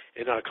later,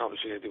 and not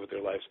accomplishing anything with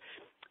their lives.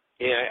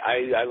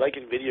 And I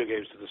liken video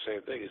games to the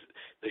same thing. Is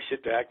they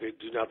sit back, they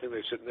do nothing,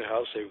 they sit in their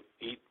house, they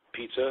eat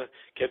pizza,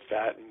 get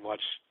fat, and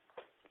watch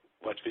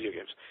video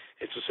games.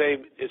 It's the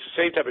same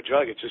type of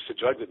drug. It's just a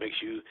drug that makes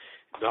you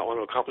not want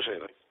to accomplish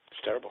anything. It's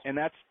terrible. And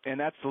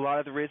that's a lot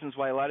of the reasons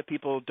why a lot of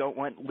people don't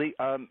want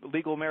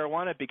legal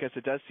marijuana, because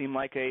it does seem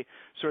like a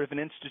sort of an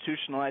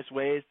institutionalized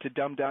way to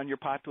dumb down your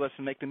populace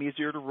and make them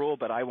easier to rule,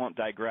 but I won't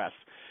digress.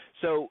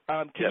 So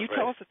can you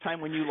tell us a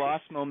time when you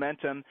lost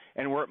momentum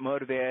and weren't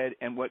motivated,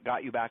 and what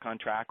got you back on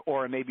track?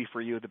 Or maybe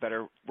for you, the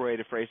better way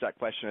to phrase that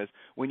question is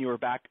when you were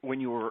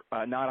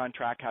not on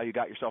track, how you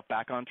got yourself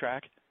back on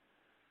track?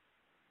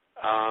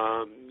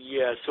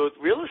 So with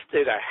real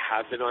estate, I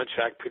have been on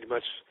track pretty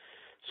much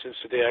since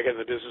the day I got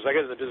in the business. I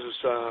got in the business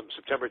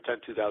September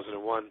 10, 2001.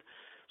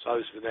 So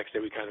obviously the next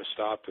day we kind of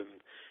stopped, and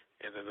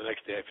then the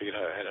next day I figured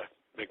out I had to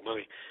make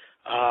money.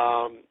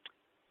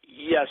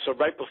 So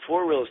right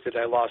before real estate,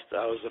 I was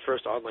the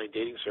first online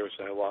dating service,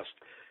 and we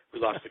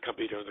lost the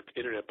company during the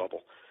internet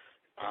bubble.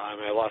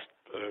 I lost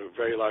a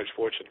very large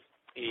fortune.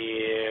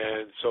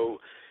 And so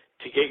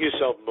to get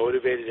yourself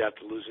motivated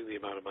after losing the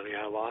amount of money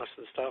I lost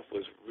and stuff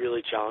was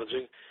really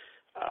challenging.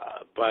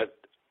 But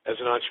as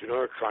an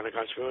entrepreneur, a chronic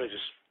entrepreneur, I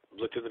just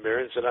looked in the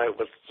mirror and said,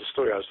 what's the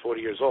story? I was 40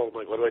 years old. I'm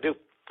like, what do I do?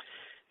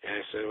 And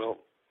I said, well,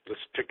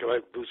 let's pick my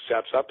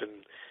bootstraps up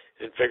and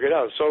figure it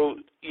out. So,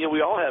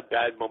 we all have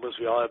bad moments.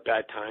 We all have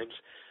bad times.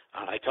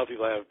 I tell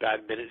people I have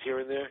bad minutes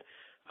here and there.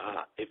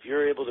 If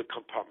you're able to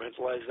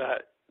compartmentalize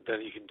that, then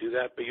you can do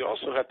that. But you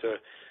also have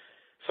to,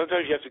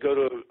 sometimes you have to go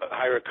to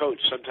hire a coach.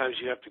 Sometimes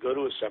you have to go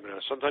to a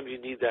seminar. Sometimes you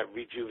need that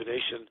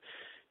rejuvenation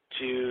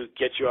to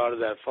get you out of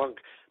that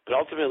funk. But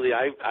ultimately,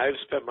 I've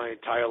spent my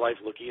entire life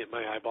looking at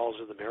my eyeballs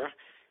in the mirror.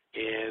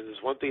 And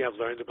there's one thing I've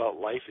learned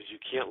about life is you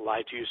can't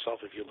lie to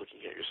yourself if you're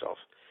looking at yourself.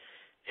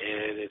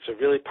 And it's a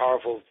really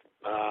powerful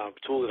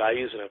tool that I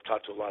use, and I've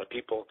talked to a lot of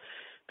people,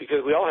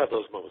 because we all have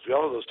those moments. We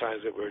all have those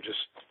times that we're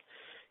just,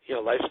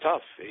 life's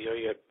tough.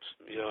 I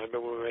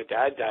remember when my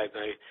dad died,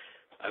 and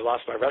I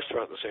lost my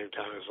restaurant at the same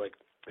time.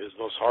 It was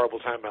the most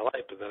horrible time of my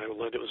life, but then I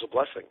learned it was a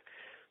blessing.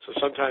 So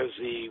sometimes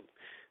the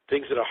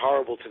things that are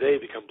horrible today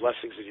become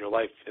blessings in your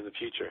life in the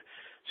future.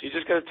 So you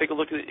just got to take a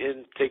look at it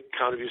and take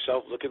account of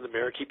yourself, look in the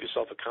mirror, keep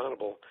yourself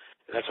accountable.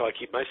 And that's how I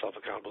keep myself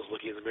accountable, is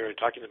looking in the mirror and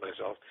talking to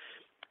myself.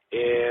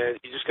 And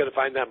you just got to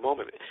find that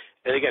moment.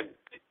 And again,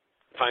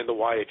 find the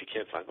why if you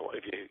can't find the why,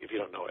 if you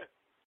don't know it.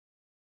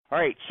 All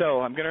right,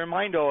 so I'm going to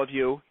remind all of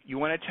you, you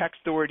want to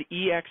text the word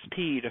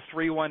EXP to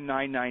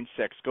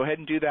 31996. Go ahead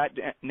and do that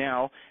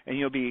now, and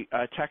you'll be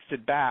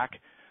texted back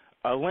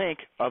a link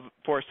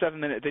for a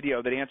 7-minute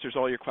video that answers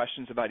all your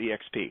questions about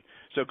EXP.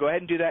 So go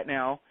ahead and do that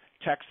now.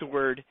 Text the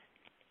word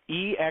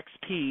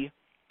EXP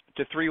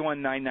to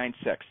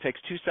 31996. Takes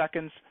 2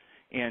 seconds,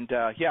 and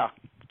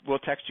we'll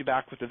text you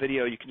back with the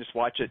video. You can just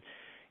watch it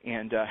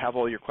and have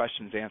all your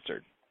questions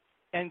answered.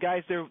 And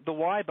guys, the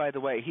why, by the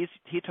way,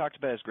 he talked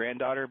about his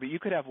granddaughter, but you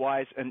could have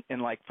whys in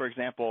like, for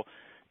example,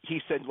 he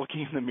said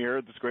looking in the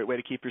mirror, that's a great way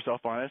to keep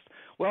yourself honest.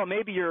 Well,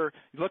 maybe you're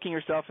looking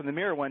yourself in the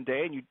mirror one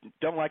day and you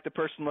don't like the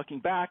person looking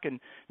back, and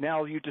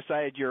now you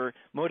decided your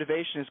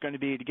motivation is going to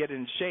be to get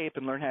in shape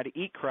and learn how to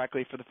eat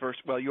correctly for the first,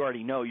 well, you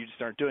already know, you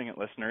just aren't doing it,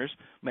 listeners,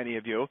 many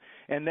of you.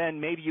 And then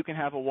maybe you can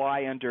have a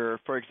why under,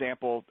 for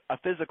example, a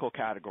physical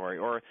category,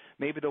 or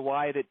maybe the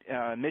why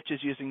that Mitch is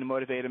using to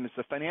motivate him is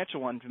the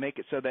financial one, to make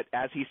it so that,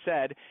 as he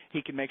said,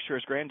 he can make sure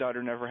his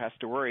granddaughter never has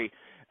to worry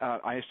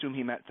I assume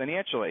he meant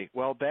financially.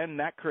 Well, then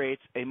that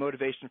creates a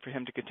motivation for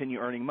him to continue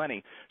earning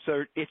money.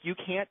 So if you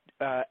can't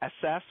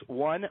assess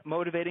one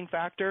motivating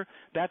factor,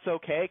 that's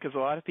okay, because a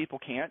lot of people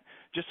can't.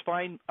 Just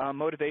find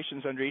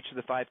motivations under each of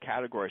the 5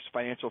 categories: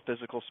 financial,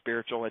 physical,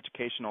 spiritual,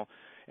 educational,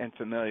 and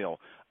familial.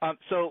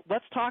 So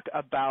let's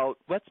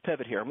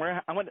pivot here.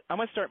 I'm going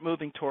to start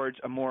moving towards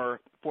a more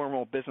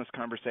formal business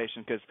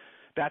conversation, because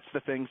that's the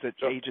things that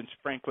agents,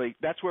 frankly,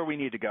 that's where we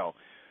need to go.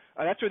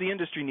 That's where the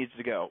industry needs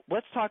to go.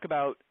 Let's talk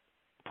about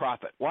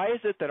profit. Why is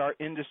it that our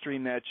industry,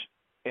 Mitch,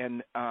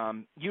 and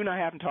you and I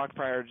haven't talked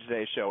prior to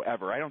today's show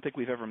ever. I don't think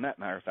we've ever met,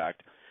 matter of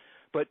fact.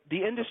 But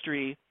the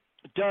industry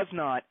does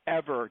not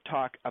ever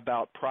talk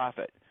about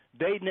profit.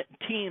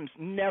 Teams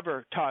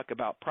never talk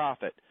about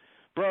profit.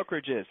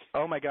 Brokerages,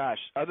 oh my gosh,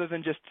 other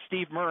than just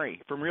Steve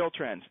Murray from Real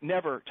Trends,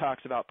 never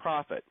talks about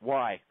profit.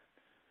 Why?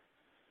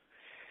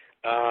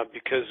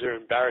 Because they're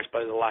embarrassed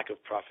by the lack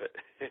of profit.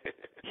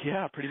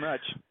 Yeah, pretty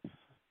much.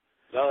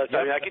 No,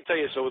 I mean, I can tell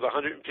you. So with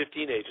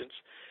 115 agents,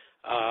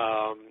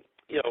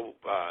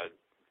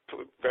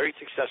 very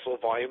successful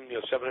volume.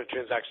 700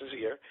 transactions a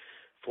year,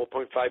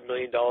 $4.5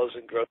 million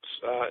in gross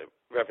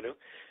revenue.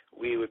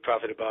 We would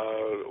profit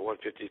about $150,000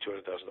 to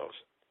 $200,000.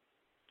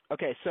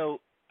 Okay, so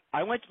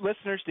I want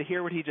listeners to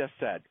hear what he just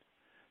said.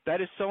 That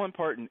is so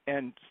important.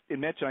 And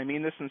Mitch, I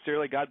mean this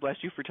sincerely. God bless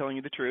you for telling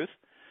you the truth,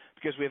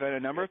 because we've had a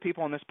number of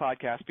people on this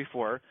podcast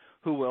before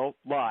who will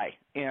lie.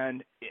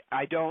 And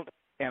I don't,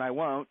 and I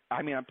won't.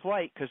 I mean, I'm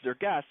polite because they're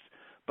guests,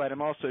 but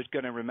I'm also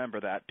going to remember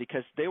that,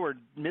 because they were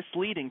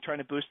misleading, trying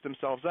to boost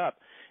themselves up.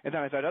 And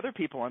then I've had other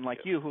people, unlike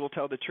you, who will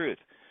tell the truth.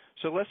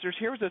 So listeners,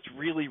 here's what's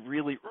really,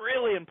 really,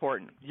 really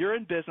important. You're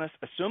in business,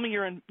 assuming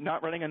you're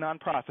not running a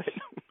nonprofit,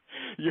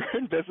 you're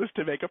in business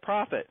to make a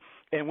profit.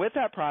 And with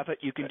that profit,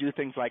 you can do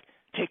things like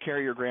take care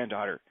of your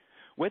granddaughter.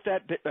 With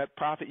that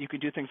profit, you can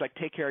do things like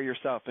take care of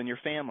yourself and your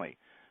family.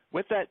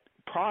 With that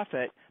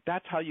profit,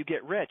 that's how you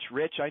get rich.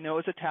 Rich, I know,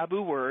 is a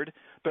taboo word,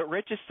 but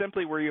rich is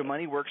simply where your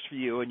money works for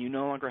you and you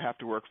no longer have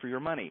to work for your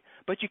money.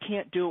 But you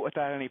can't do it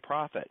without any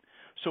profit.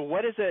 So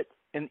what is it?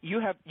 And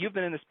you've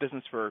been in this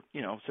business for,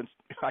 since,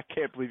 I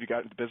can't believe you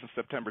got into business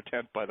September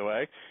 10th, by the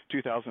way,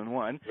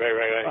 2001.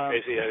 Right.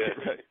 Crazy,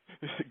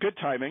 yeah. Good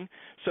timing.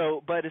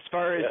 So, but as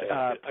far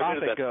as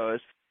profit goes,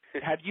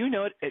 have you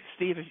noticed,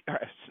 Steve,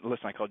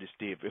 listen, I called you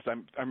Steve, because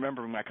I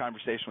remember my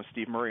conversation with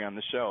Steve Murray on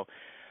the show.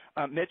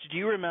 Mitch, do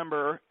you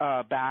remember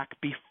back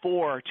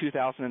before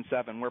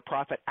 2007 where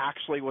profit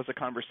actually was a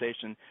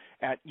conversation?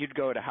 You'd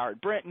go to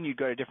Howard Brinton, you'd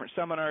go to different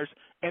seminars,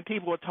 and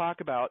people would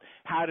talk about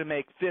how to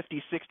make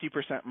 50,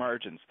 60%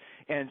 margins.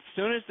 And as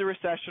soon as the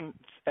recession,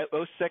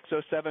 06,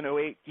 07,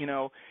 08,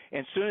 and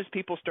as soon as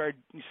people started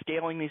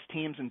scaling these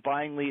teams and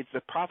buying leads,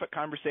 the profit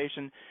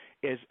conversation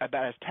is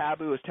about as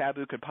taboo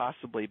could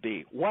possibly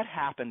be. What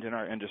happened in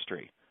our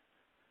industry?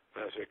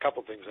 There's a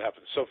couple things that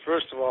happened. So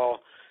first of all,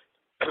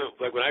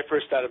 like when I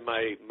first started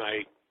my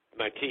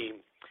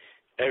team,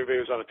 everybody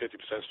was on a 50%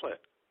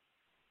 split,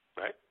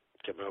 right?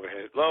 Kept my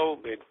overhead low,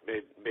 made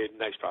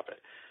nice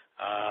profit.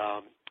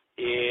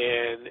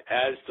 And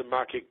as the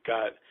market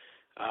got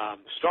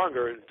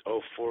stronger in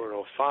 04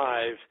 and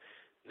 05,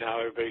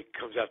 now everybody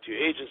comes out to your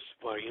agents,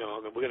 well,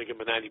 we're going to give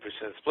them a 90%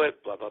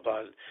 split, blah, blah,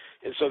 blah.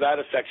 And so that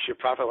affects your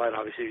profit line,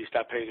 obviously. You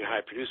start paying your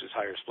high producers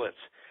higher splits.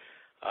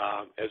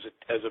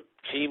 As a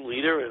team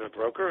leader and a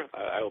broker,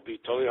 I will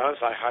be totally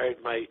honest, I hired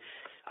my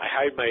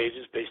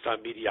agents based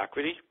on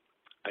mediocrity.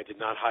 I did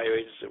not hire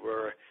agents that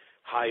were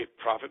high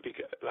profit,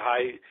 because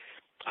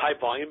high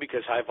volume,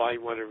 because high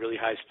volume wanted a really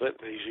high split,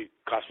 and it usually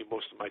cost me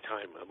most of my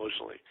time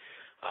emotionally,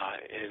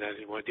 and I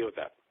didn't want to deal with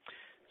that.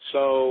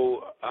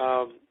 So,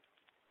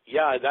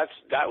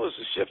 that was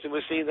the shift, and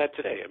we're seeing that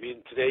today. I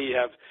mean, today you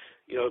have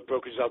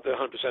brokers out there,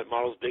 100%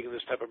 models big in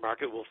this type of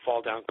market will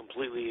fall down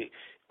completely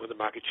when the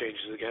market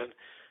changes again.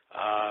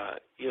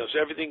 So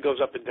everything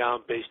goes up and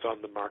down based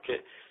on the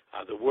market.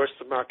 The worse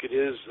the market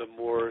is,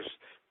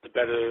 the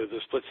better the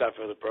splits out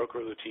for the broker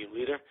or the team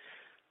leader.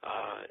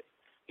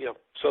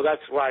 So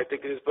that's why I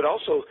think it is. But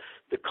also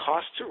the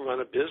cost to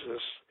run a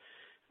business,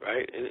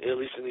 right? At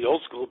least in the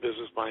old school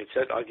business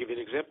mindset, I'll give you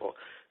an example.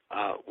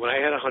 When I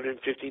had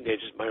 115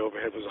 agents, my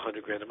overhead was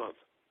 $100,000 a month,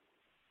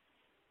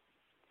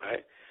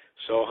 right?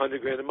 So $100,000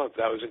 a month.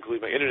 That was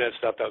including my internet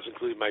stuff. That was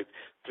including my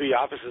 3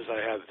 offices I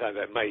had at the time.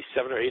 My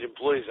 7 or 8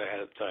 employees I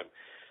had at the time.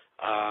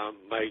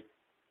 My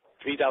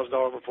 $3,000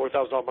 or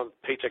 $4,000 a month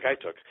paycheck I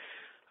took.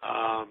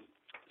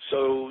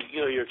 So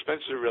your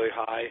expenses are really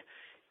high,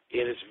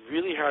 and it's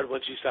really hard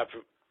once you start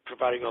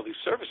providing all these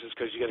services,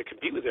 because you got to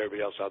compete with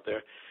everybody else out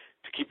there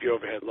to keep your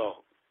overhead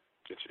low.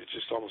 It's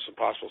just almost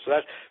impossible. So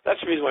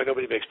that's the reason why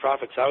nobody makes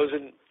profits. I was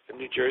in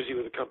New Jersey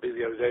with a company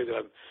the other day that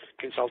I'm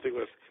consulting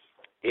with,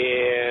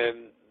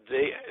 and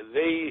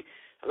they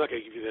I'm not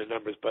going to give you their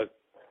numbers, but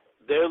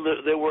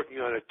they're working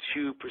on a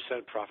 2%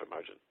 profit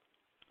margin.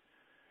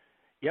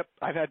 Yep,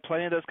 I've had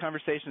plenty of those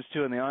conversations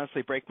too, and they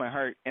honestly break my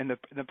heart. And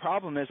the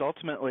problem is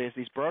ultimately is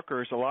these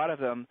brokers, a lot of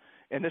them,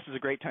 and this is a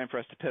great time for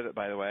us to pivot,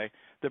 by the way,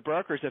 the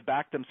brokers have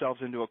backed themselves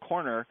into a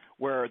corner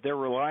where they're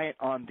reliant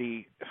on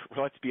the,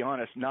 let's be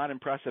honest, not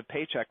impressive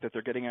paycheck that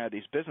they're getting out of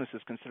these businesses,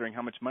 considering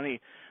how much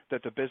money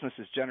that the business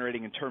is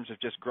generating in terms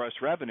of just gross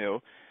revenue.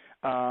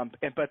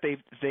 But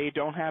they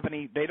don't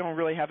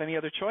really have any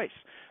other choice.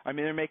 I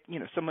mean,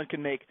 someone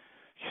can make.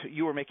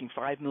 You were making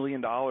 $5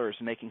 million,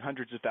 making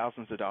hundreds of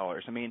thousands of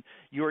dollars. I mean,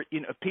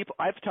 people.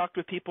 I've talked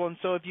with people, and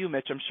so have you,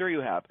 Mitch. I'm sure you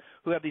have,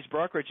 who have these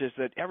brokerages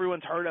that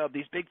everyone's heard of,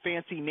 these big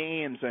fancy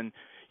names, and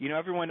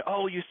everyone.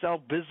 Oh, you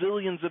sell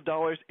bazillions of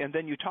dollars, and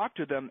then you talk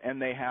to them,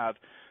 and they have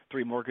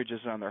 3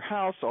 mortgages on their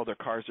house. All their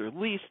cars are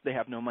leased. They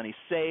have no money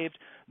saved.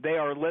 They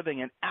are living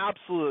in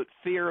absolute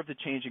fear of the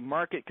changing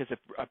market because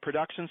if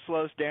production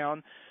slows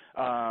down.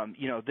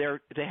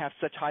 They have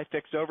such high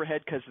fixed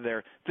overhead because of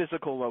their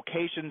physical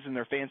locations and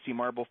their fancy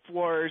marble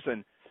floors.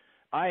 And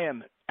I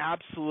am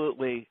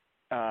absolutely,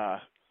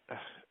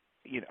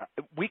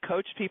 we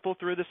coached people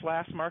through this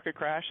last market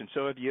crash, and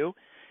so have you.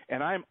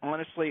 And I'm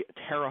honestly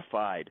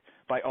terrified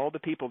by all the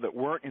people that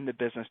weren't in the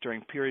business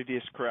during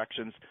previous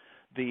corrections,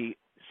 the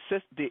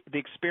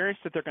experience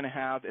that they're going to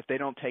have if they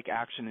don't take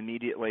action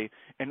immediately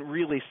and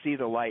really see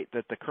the light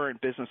that the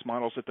current business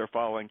models that they're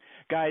following.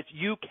 Guys,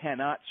 you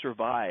cannot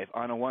survive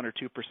on a 1 or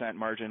 2%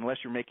 margin unless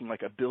you're making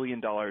like $1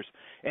 billion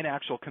in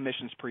actual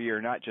commissions per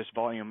year, not just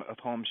volume of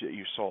homes that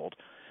you sold.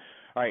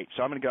 All right,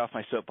 so I'm going to get off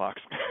my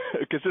soapbox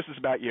because this is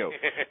about you.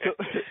 So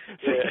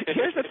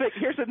here's the thing.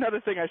 Here's another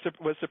thing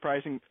was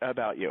surprising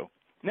about you.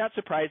 Not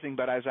surprising,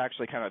 but I was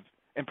actually kind of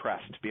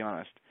impressed, to be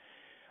honest.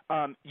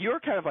 You're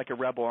kind of like a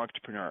rebel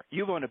entrepreneur.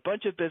 You've owned a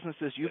bunch of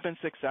businesses. You've been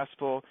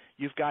successful.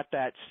 You've got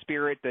that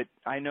spirit that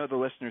I know the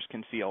listeners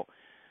can feel.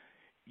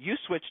 You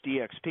switched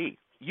EXP.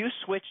 You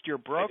switched your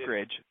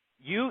brokerage.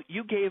 You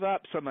gave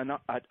up some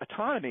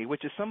autonomy,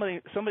 which is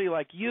somebody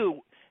like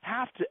you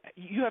have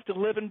to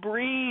live and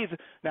breathe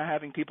not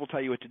having people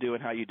tell you what to do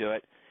and how you do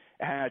it,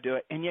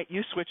 and yet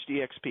you switched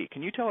EXP.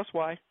 Can you tell us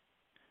why?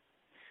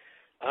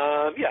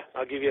 Yeah,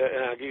 I'll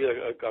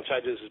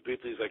try to do this as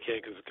briefly as I can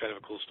because it's kind of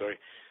a cool story.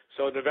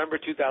 So in November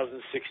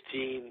 2016,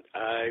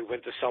 I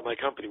went to sell my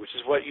company, which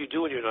is what you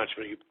do when you're an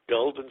entrepreneur. You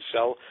build and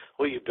sell,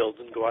 or you build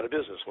and go out of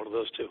business, one of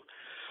those two.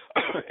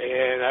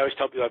 And I always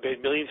tell people I've made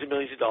millions and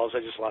millions of dollars.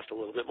 I just lost a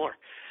little bit more.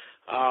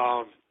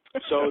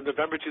 So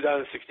November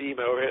 2016,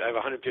 I have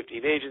 115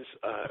 agents.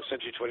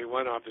 Century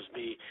 21 offers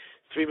me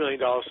 $3 million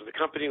for the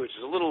company, which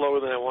is a little lower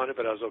than I wanted,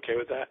 but I was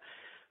okay with that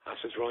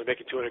since we're only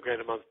making $200,000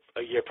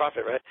 a year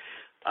profit, right?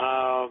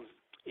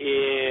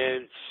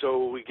 And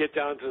so we get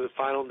down to the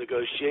final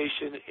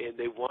negotiation, and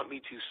they want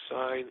me to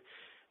sign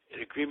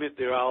an agreement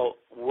that I'll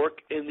work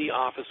in the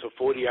office for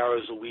 40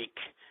 hours a week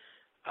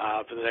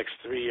for the next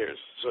 3 years.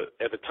 So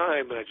at the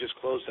time, when I just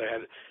closed,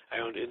 I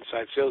owned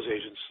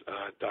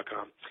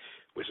InsideSalesAgents.com,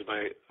 which is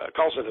my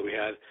call center that we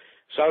had.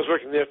 So I was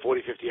working there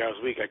 40, 50 hours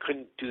a week. I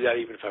couldn't do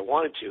that even if I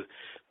wanted to.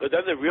 But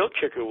then the real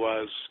kicker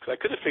was, because I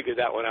could have figured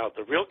that one out,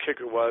 the real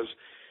kicker was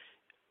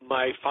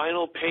my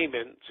final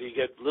payment. So you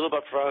get a little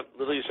up front,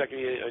 little your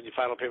second year, and your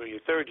final payment in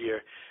your third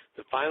year.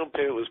 The final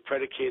payment was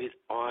predicated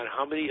on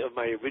how many of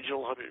my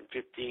original 115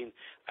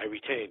 I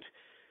retained.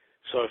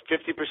 So if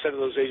 50% of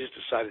those agents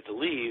decided to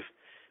leave,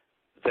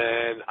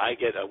 then I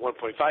get a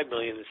 $1.5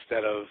 million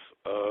instead of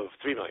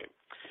 $3 million.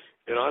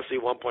 And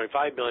honestly, $1.5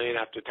 million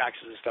after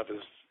taxes and stuff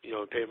is,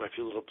 paying my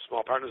few little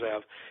small partners I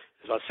have,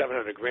 is about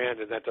 $700,000,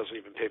 and that doesn't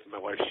even pay for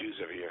my wife's shoes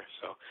every year.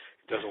 So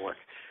it doesn't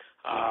work.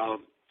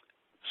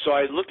 So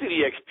I looked at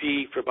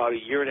EXP for about a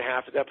year and a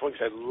half at that point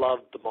because I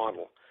loved the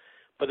model.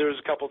 But there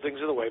was a couple of things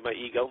in the way. My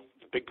ego,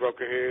 big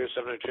broker here,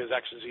 700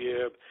 transactions a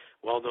year,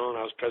 well-known.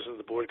 I was president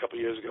of the board a couple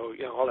of years ago.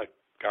 All that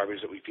garbage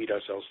that we feed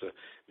ourselves to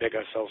make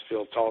ourselves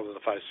feel taller than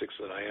the 5'6"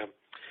 that I am.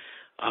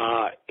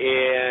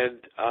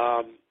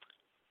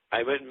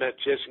 I went and met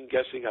Jason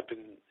Gessing up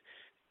in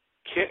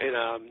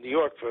New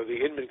York for the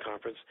Inman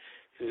conference.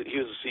 He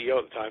was the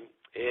CEO at the time.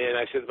 And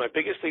I said, my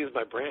biggest thing is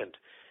my brand.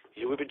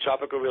 We've been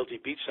Tropical Realty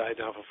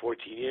Beachside now for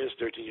 14 years,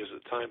 13 years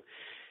at the time,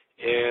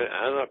 and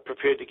I'm not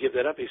prepared to give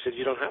that up. He said,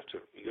 you don't have to.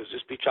 He goes,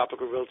 just be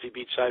Tropical Realty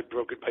Beachside,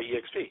 brokered by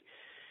EXP.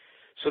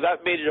 So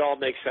that made it all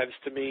make sense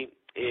to me,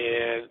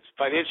 and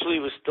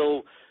financially it was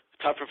still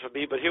tougher for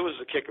me, but here was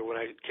the kicker. When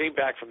I came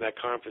back from that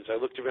conference,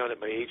 I looked around at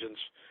my agents,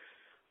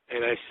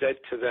 and I said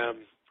to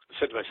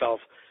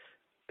myself,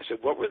 I said,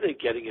 what were they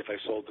getting if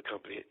I sold the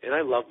company? And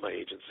I love my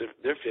agents.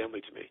 They're family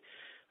to me.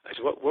 I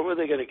said, what were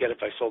they going to get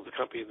if I sold the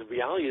company? And the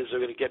reality is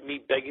they're going to get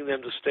me begging them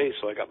to stay,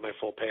 so I got my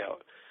full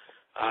payout.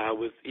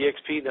 With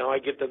EXP, now I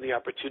give them the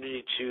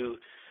opportunity to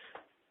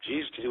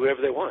do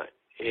whatever they want.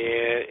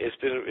 And it's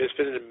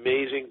been an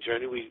amazing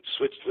journey. We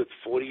switched with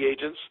 40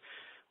 agents.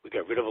 We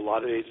got rid of a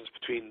lot of agents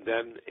between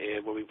then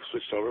and when we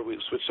switched over. We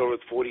switched over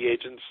with 40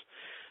 agents.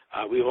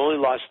 We've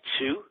only lost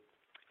 2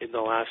 in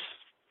the last,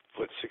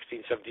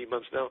 16, 17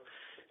 months now.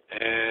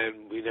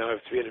 And we now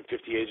have 350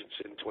 agents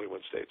in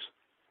 21 states.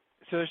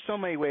 So there's so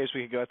many ways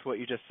we could go with what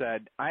you just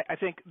said. I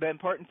think the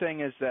important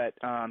thing is that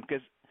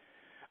because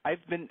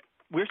I've been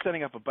we're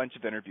setting up a bunch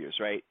of interviews,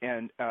 right?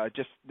 And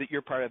just that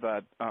you're part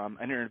of an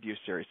interview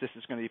series. This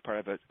is going to be part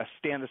of a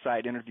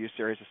stand-aside interview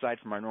series aside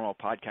from our normal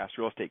podcast,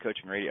 Real Estate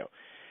Coaching Radio.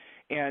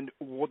 And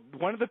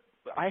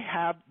I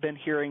have been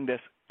hearing this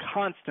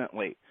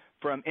constantly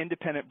from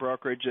independent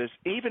brokerages,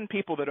 even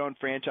people that own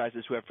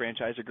franchises who have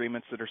franchise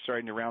agreements that are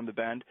starting to round the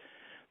bend,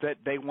 that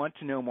they want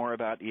to know more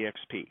about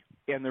EXP.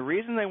 And the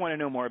reason they want to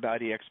know more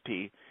about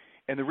EXP,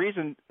 and the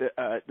reason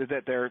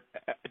that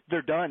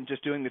they're done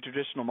just doing the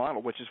traditional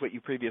model, which is what you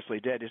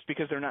previously did, is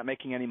because they're not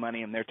making any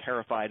money and they're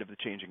terrified of the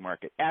changing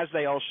market, as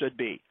they all should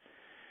be.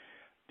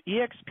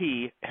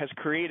 EXP has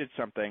created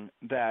something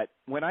that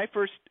when I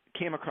first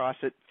came across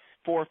it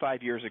 4 or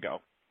 5 years ago,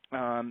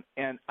 and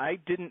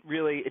it didn't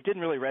really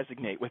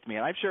resonate with me,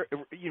 and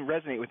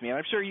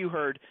I'm sure you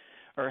heard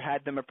or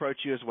had them approach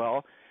you as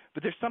well.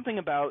 But there's something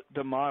about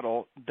the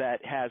model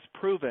that has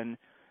proven.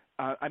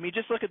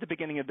 Just look at the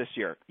beginning of this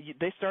year.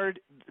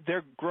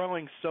 They're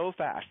growing so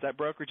fast. That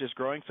brokerage is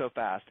growing so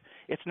fast.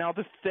 It's now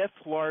the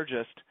 5th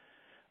largest,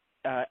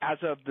 as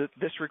of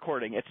this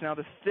recording. It's now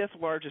the 5th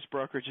largest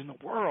brokerage in the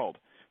world.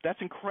 That's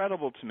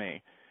incredible to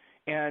me.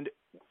 And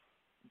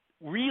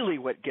really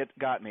what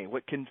got me,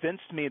 what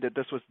convinced me that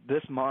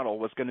this model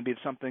was going to be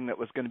something that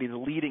was going to be the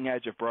leading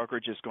edge of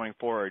brokerages going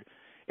forward,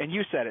 and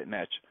you said it,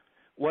 Mitch,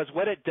 was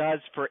what it does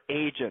for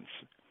agents.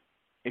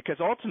 Because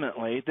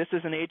ultimately, this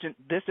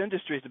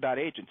industry is about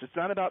agents. It's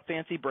not about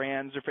fancy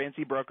brands or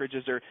fancy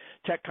brokerages or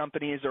tech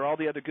companies or all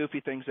the other goofy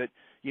things that,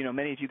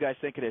 many of you guys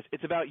think it is.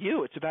 It's about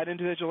you. It's about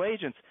individual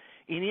agents.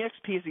 And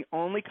EXP is the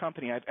only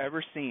company I've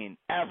ever seen,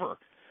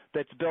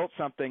 that's built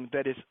something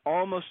that is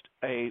almost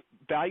a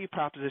value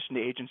proposition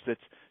to agents that's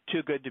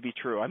too good to be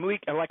true.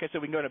 Like I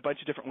said, we can go in a bunch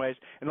of different ways.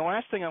 And the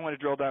last thing I want to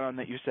drill down on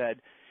that you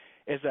said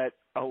is that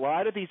a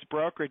lot of these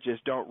brokerages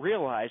don't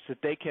realize that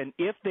they can,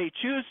 if they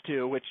choose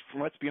to, which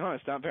let's be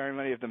honest, not very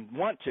many of them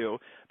want to,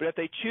 but if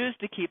they choose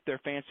to keep their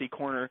fancy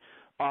corner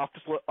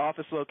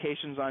office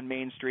locations on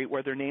Main Street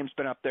where their name's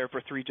been up there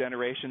for 3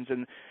 generations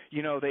and,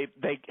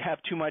 they have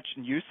too much,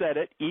 and you said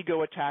it,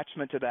 ego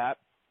attachment to that.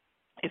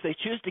 If they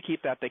choose to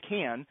keep that, they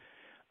can.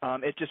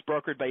 It's just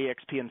brokered by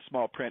EXP in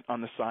small print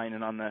on the sign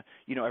and on the,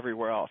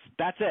 everywhere else.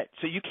 That's it.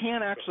 So you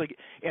can actually,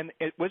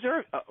 was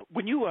there,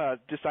 when you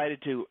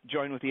decided to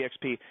join with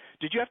EXP,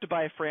 did you have to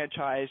buy a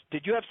franchise?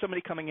 Did you have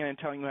somebody coming in and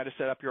telling you how to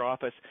set up your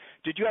office?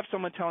 Did you have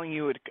someone telling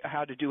you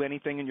how to do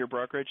anything in your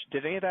brokerage?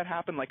 Did any of that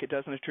happen like it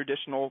does in a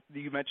traditional,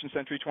 you mentioned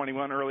Century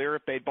 21 earlier,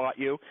 if they bought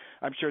you,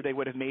 I'm sure they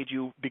would have made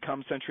you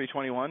become Century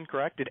 21,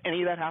 correct? Did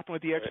any of that happen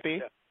with EXP?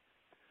 Yeah.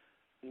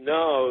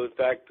 No, in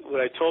fact, what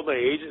I told my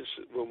agents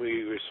when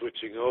we were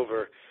switching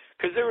over,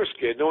 because they were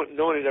scared. No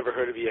one had ever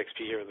heard of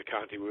EXP here in the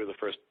county. We were the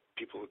first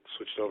people who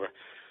switched over.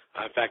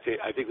 In fact,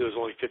 I think there was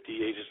only 50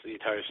 agents in the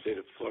entire state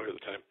of Florida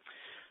at the time.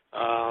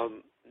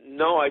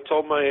 No, I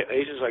told my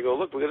agents, I go,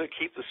 look, we're going to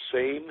keep the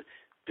same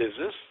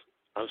business.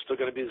 I'm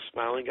still going to be the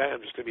smiling guy.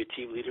 I'm just going to be a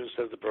team leader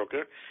instead of the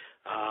broker.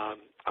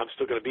 I'm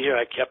still going to be here.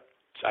 I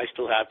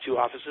still have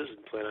 2 offices and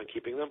plan on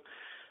keeping them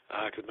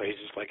because my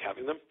agents like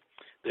having them.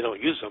 They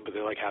don't use them, but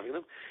they like having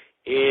them.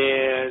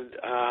 And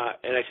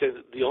I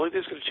said the only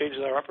thing that's going to change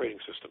is our operating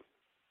system.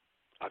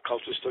 Our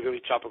culture is still going to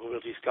be Tropical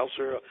Realty's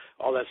culture,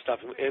 all that stuff,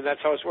 and that's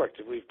how it's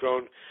worked. And we've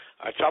grown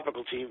our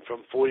tropical team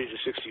from 40 to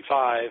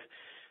 65.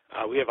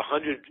 We have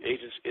 100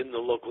 agents in the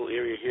local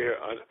area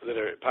here that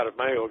are part of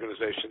my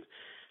organization,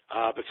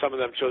 but some of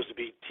them chose to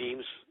be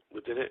teams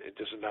within it. It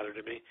doesn't matter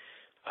to me.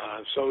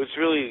 So it's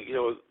really,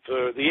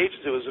 for the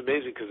agents, it was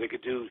amazing because they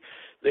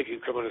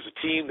could come in as a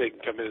team, they can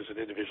come in as an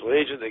individual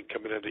agent, they can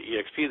come in under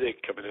EXP, they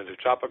can come in under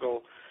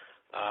Tropical.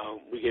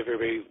 We gave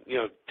everybody,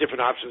 different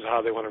options of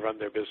how they want to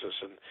run their business.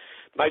 And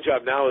my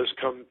job now has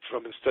come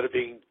from, instead of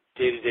being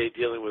day-to-day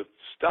dealing with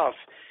stuff,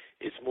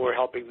 it's more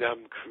helping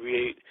them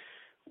create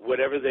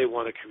whatever they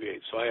want to create.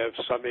 So I have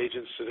some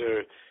agents that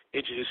are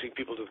introducing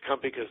people to the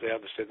company because they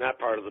understand that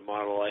part of the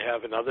model. I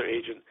have another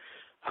agent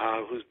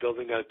who's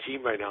building a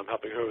team right now. I'm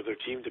helping her with her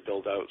team to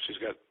build out. She's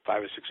got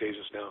 5 or 6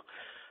 agents now.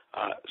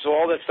 So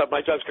all that stuff,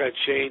 my job's kind of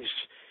changed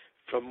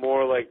from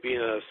more like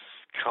being a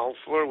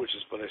counselor, which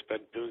is what I've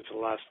been doing for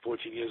the last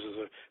 14 years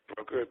as a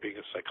broker, being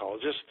a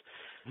psychologist,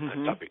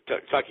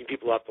 talking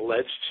people off the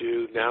ledge,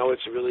 to now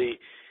it's really,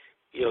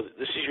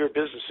 this is your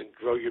business and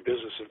grow your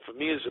business. And for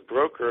me as a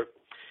broker,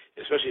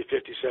 especially at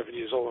 57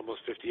 years old,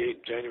 almost 58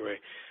 in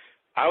January,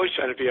 I was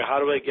trying to figure out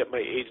how do I get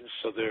my agents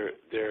so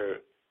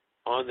they're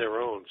on their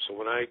own. So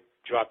when I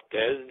drop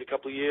dead in a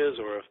couple of years,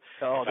 or if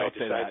I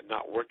decide to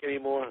not work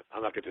anymore,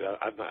 I'm not going to do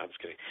that. I'm just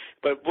kidding.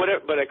 But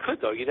I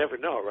could, though. You never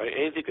know, right?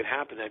 Anything could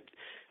happen.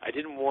 I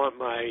didn't want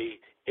my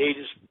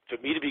agents, for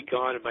me to be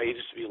gone and my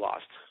agents to be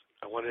lost.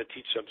 I wanted to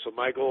teach them. So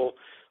my goal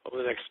over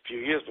the next few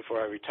years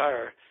before I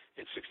retire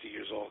at 60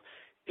 years old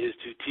is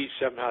to teach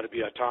them how to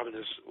be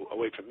autonomous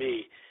away from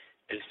me,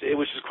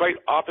 which is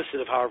quite opposite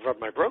of how I've run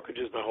my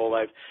brokerages my whole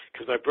life,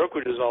 because my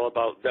brokerage is all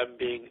about them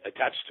being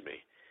attached to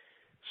me,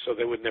 so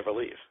they would never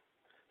leave.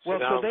 Well,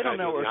 so they don't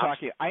know what we're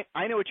talking.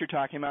 I know what you're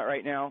talking about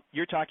right now.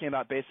 You're talking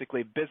about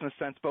basically business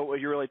sense, but what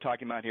you're really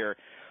talking about here,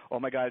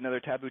 oh my God, another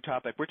taboo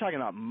topic. We're talking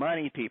about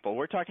money, people.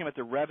 We're talking about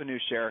the revenue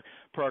share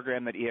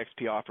program that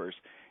EXP offers,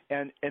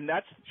 and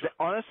that's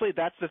honestly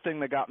that's the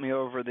thing that got me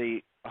over the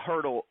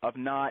hurdle of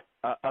not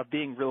of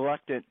being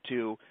reluctant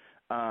to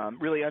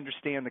really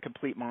understand the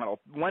complete model.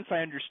 Once I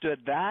understood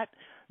that,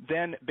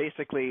 then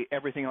basically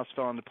everything else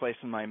fell into place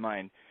in my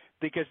mind.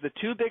 Because the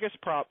two biggest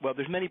well,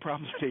 there's many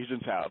problems that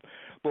agents have,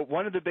 but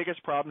one of the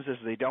biggest problems is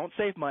they don't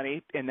save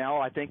money, and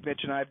now I think Mitch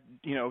and I have,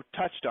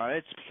 touched on it.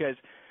 It's because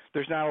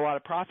there's not a lot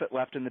of profit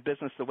left in the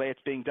business the way it's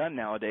being done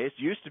nowadays.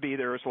 Used to be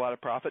there was a lot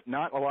of profit,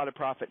 not a lot of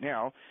profit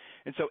now.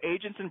 And so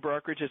agents and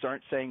brokerages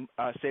aren't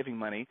saving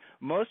money.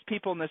 Most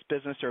people in this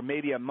business are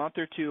maybe a month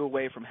or two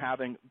away from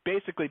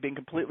basically being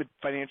completely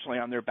financially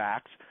on their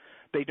backs.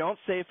 They don't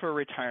save for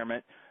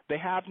retirement. They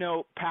have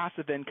no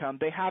passive income.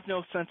 They have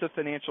no sense of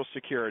financial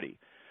security.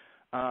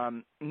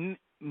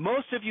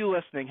 Most of you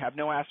listening have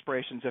no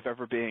aspirations of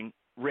ever being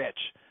rich,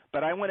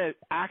 but I want to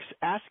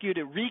ask you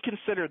to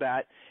reconsider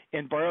that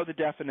and borrow this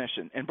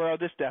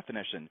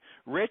definition.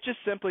 Rich is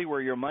simply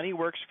where your money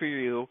works for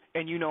you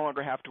and you no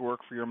longer have to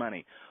work for your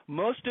money.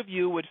 Most of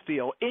you would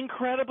feel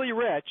incredibly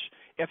rich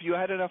if you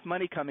had enough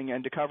money coming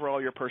in to cover all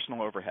your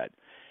personal overhead.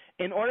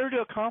 In order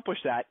to accomplish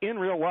that in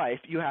real life,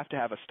 you have to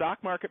have a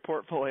stock market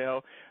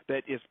portfolio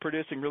that is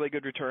producing really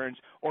good returns,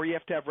 or you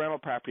have to have rental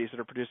properties that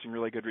are producing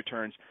really good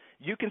returns.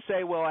 You can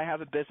say, well, I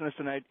have a business,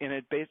 and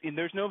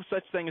there's no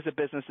such thing as a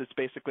business that's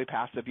basically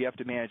passive. You have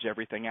to manage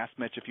everything. Ask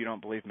Mitch if you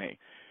don't believe me.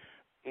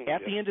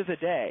 At the end of the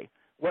day,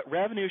 what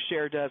revenue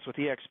share does with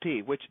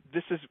EXP, which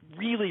this is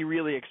really,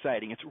 really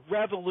exciting, it's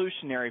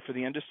revolutionary for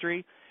the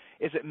industry,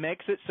 is it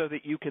makes it so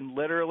that you can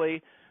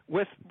literally,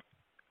 with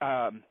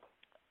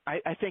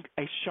I think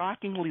a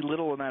shockingly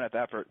little amount of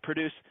effort,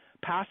 produce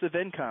passive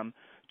income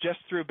just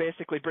through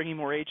basically bringing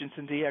more agents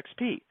into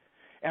EXP.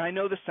 And I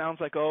know this sounds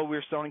like, oh,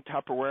 we're selling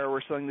Tupperware,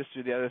 we're selling this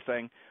to the other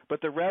thing,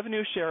 but the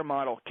revenue share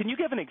model, can you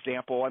give an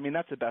example? I mean,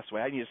 that's the best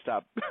way. I need to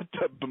stop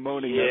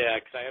bemoaning this. Yeah,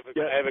 because I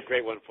have a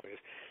great one for you.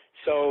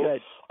 So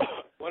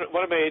one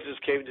of my agents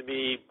came to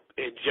me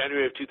in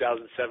January of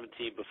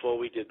 2017 before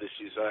we did this.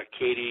 She's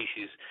Katie.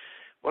 She's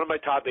one of my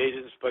top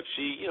agents, but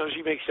she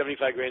makes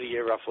 $75,000 a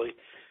year roughly.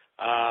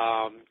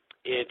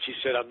 And she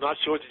said, I'm not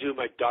sure what to do.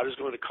 My daughter's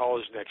going to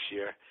college next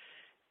year,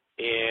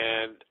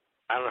 and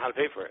I don't know how to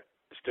pay for it.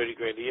 It's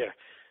 $30,000 a year.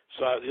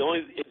 So the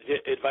only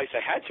advice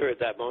I had to her at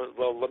that moment,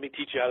 well, let me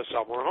teach you how to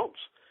sell more homes.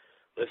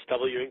 Let's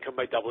double your income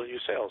by doubling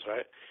your sales,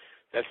 right?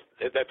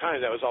 At that time,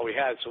 that was all we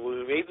had. So when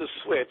we made the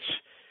switch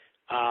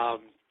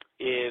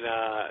in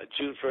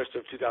June 1st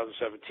of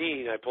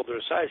 2017, I pulled her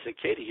aside and said,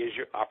 Katie, here's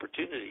your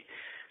opportunity.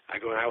 I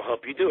go, and I will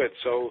help you do it.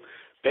 So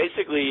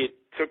basically, it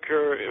took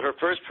her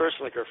first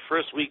person, like her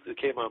first week that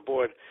came on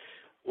board,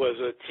 was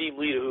a team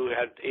leader who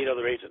had 8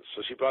 other agents.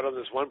 So she brought on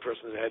this one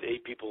person that had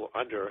 8 people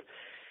under her.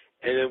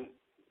 And then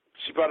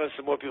she brought on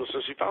some more people. So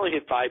she finally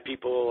hit 5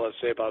 people, let's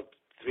say about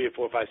 3 or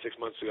 4, 5, 6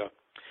 months ago.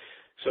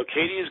 So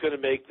Katie is going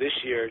to make this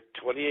year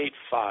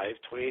 $28,500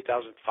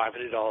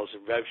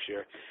 in rev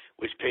share,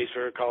 which pays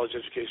for her college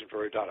education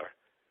for her daughter.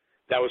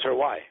 That was her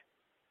why.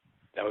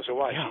 Yeah.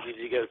 She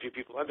needed to get a few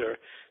people under her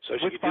so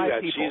she could do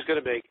that. People? She's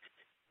going to make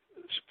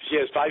 – she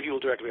has 5 people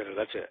directly under her.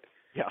 That's it.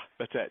 Yeah,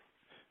 that's it.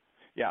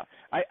 Yeah,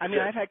 I mean,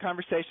 I've had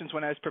conversations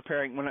when I was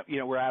preparing.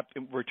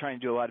 We're trying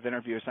to do a lot of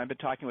interviews. And I've been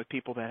talking with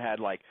people that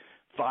had like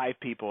 5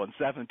 people and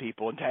 7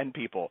 people and 10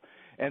 people,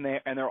 and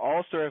they're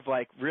all sort of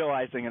like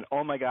realizing, and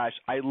oh my gosh,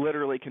 I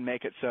literally can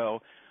make it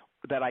so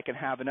that I can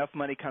have enough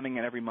money coming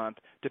in every month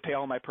to pay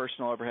all my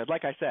personal overhead,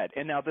 like I said.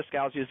 And now this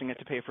gal's using it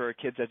to pay for her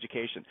kids'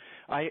 education.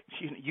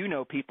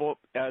 People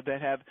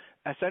that have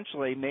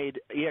essentially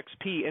made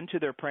EXP into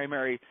their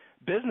primary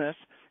business.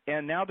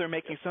 And now they're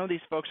making, some of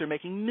these folks are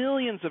making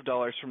millions of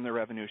dollars from their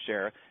revenue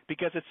share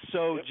because it's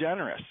so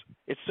generous.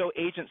 It's so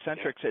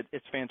agent-centric.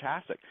 It's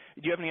fantastic.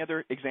 Do you have any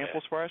other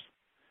examples for us?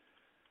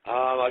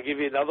 I'll give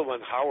you another one,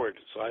 Howard.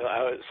 So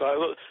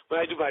when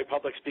I do my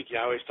public speaking,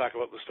 I always talk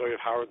about the story of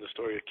Howard and the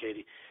story of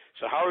Katie.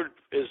 So Howard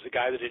is the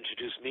guy that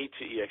introduced me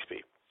to EXP.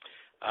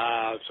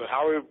 So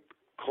Howard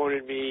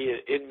cornered me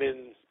at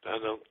Inman, I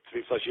don't know,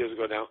 3+ years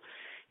ago now.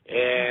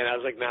 And I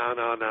was like, no,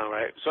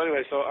 right? So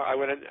anyway,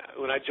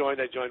 when I joined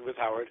with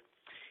Howard.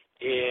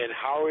 And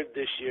Howard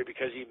this year,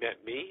 because he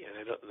met me, and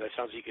I know that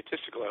sounds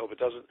egotistical, I hope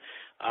it doesn't,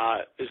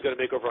 is going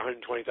to make over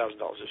 $120,000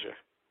 this year.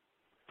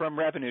 From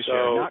revenue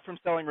share, not from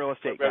selling real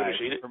estate.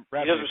 He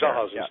doesn't sell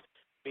houses. Yeah.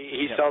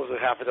 He sells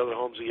half a dozen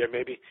homes a year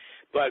maybe.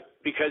 But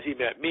because he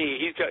met me,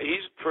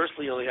 he's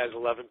personally only has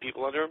 11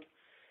 people under him.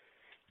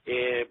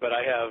 But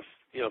I have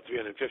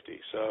 350.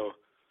 So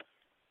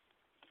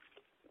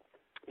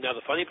now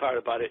the funny part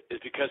about it is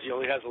because he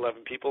only has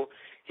 11 people,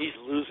 he's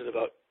losing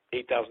about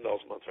 $8,000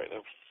 a month right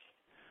now.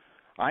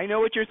 I know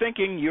what you're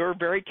thinking. You're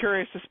very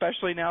curious,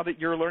 especially now that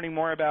you're learning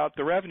more about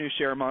the revenue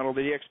share model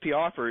that EXP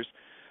offers.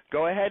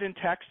 Go ahead and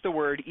text the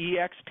word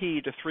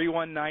EXP to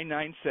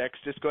 31996.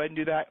 Just go ahead and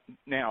do that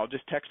now.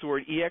 Just text the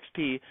word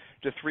EXP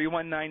to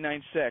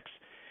 31996,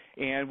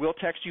 and we'll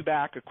text you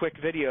back a quick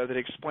video that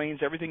explains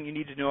everything you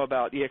need to know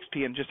about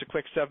EXP in just a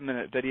quick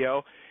 7-minute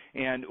video,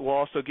 and we'll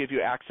also give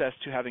you access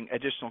to having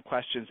additional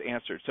questions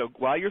answered. So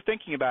while you're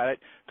thinking about it,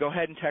 go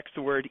ahead and text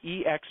the word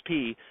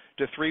EXP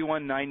to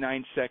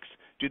 31996.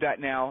 Do that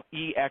now,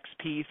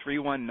 EXP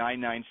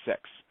 31996.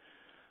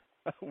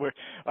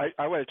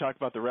 I want to talk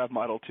about the Rev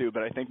model too,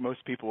 but I think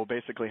most people will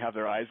basically have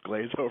their eyes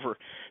glaze over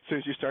as soon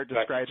as you start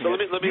describing it. So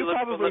let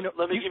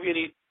me give you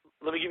an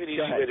easy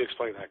way to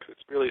explain that, because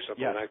it's really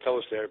simple, and I tell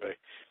this to everybody.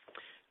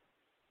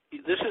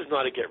 This is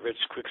not a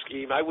get-rich-quick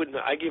scheme. I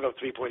gave up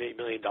 $3.8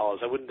 million.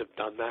 I wouldn't have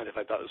done that if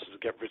I thought this was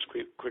a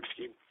get-rich-quick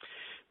scheme.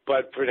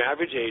 But for an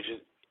average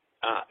agent,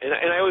 and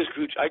I always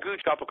grew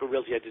Tropical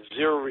Realty. I did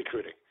zero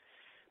recruiting.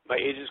 My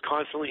agents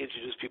constantly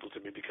introduced people to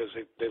me because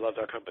they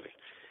loved our company.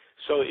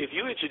 So if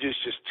you introduce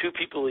just 2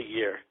 people a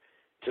year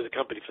to the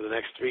company for the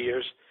next 3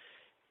 years,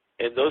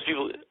 and those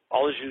people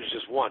all introduce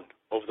just 1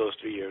 over those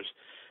 3 years,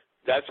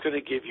 that's going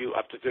to give you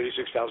up to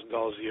 $36,000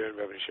 a year in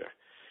revenue share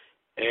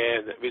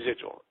and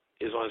residual,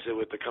 as long as they're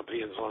with the company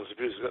and as long as they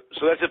produce.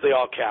 So that's if they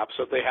all cap.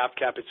 So if they half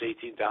cap, it's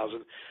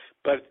 $18,000.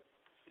 But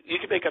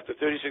you can make up to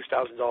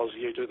 $36,000 a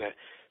year doing that.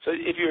 So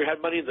if you had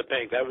money in the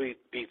bank, that would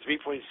be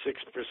 $3.6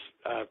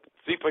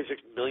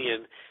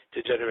 million to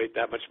generate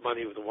that much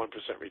money with a 1%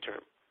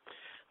 return.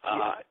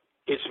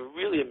 It's a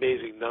really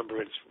amazing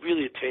number. It's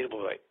really attainable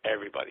by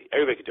everybody.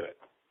 Everybody can do it.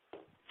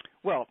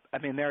 Well, I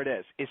mean, there it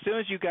is. As soon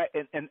as you got,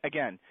 and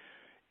again,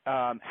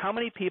 how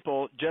many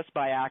people just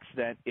by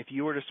accident, if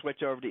you were to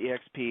switch over to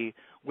EXP,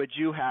 would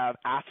you have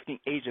asking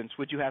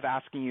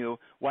you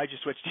why'd you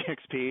switch to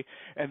EXP,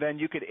 and then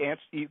you could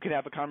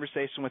have a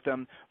conversation with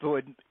them that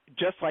would,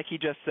 just like he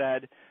just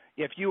said,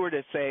 if you were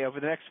to say over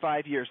the next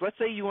 5 years, let's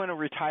say you want to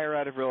retire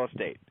out of real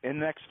estate in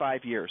the next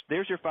 5 years,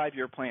 there's your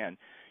 5-year plan.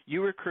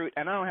 You recruit,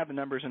 and I don't have the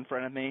numbers in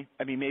front of me.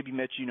 I mean, maybe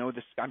Mitch, you know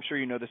this. I'm sure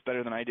you know this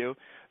better than I do.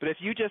 But if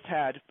you just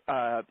had,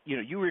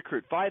 you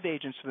recruit 5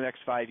 agents for the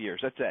next 5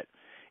 years. That's it.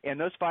 And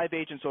those 5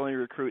 agents only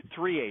recruit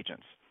 3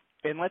 agents.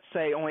 And let's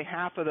say only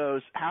half of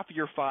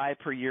your 5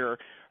 per year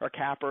are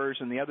cappers,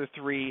 and the other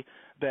 3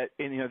 the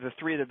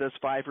 3 that those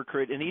 5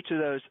 recruit. And each of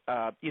those,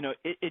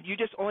 you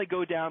just only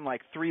go down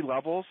like 3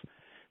 levels.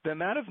 The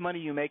amount of money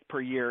you make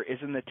per year is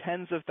in the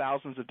tens of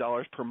thousands of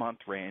dollars per month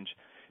range,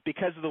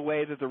 because of the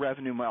way that the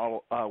revenue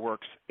model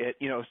works,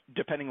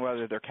 depending on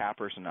whether they're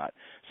cappers or not.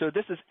 So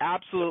this is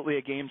absolutely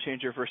a game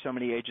changer for so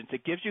many agents.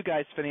 It gives you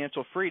guys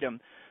financial freedom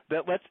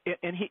that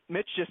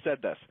Mitch just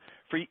said this,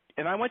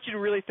 and I want you to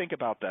really think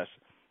about this.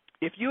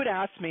 If you had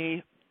asked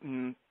me,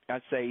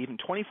 I'd say even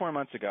 24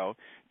 months ago,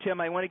 Tim,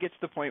 I want to get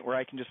to the point where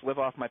I can just live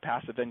off my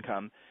passive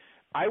income,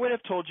 I would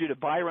have told you to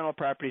buy rental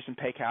properties and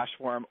pay cash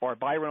for them, or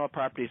buy rental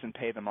properties and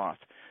pay them off.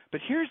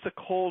 But here's the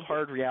cold,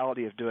 hard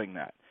reality of doing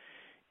that.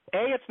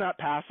 A, it's not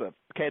passive.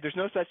 Okay, there's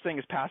no such thing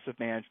as passive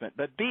management.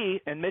 But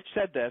B, and Mitch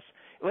said this,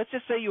 let's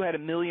just say you had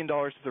 $1 million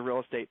of the real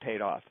estate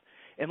paid off.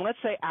 And let's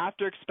say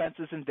after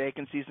expenses and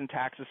vacancies and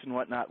taxes and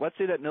whatnot, let's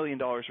say that $1 million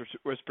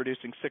was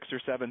producing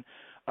 $60,000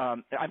 or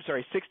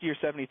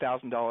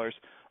 $70,000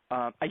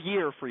 a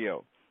year for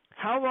you.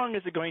 How long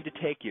is it going to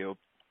take you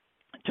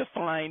to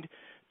find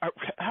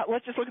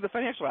let's just look at the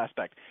financial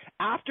aspect.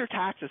 After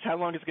taxes, how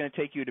long is it going to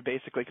take you to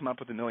basically come up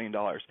with $1 million?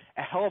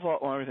 A hell of a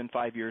lot longer than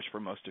 5 years for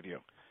most of you.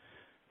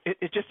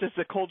 It just is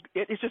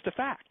it's just a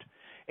fact.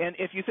 And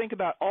if you think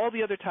about all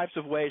the other types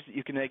of ways that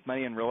you can make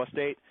money in real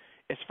estate,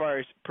 as far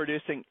as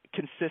producing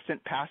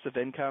consistent passive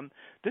income,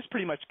 this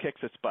pretty much kicks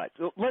its butt.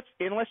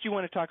 Unless you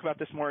want to talk about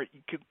this more,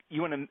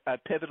 you want to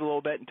pivot a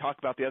little bit and talk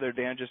about the other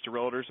advantages to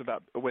realtors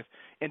with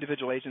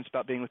individual agents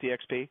about being with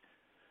EXP?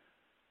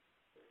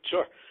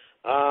 Sure.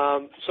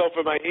 So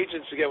for my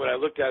agents, again, what I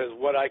looked at is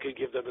what I could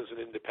give them as an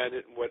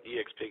independent and what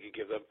EXP could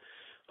give them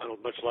on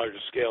a much larger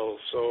scale.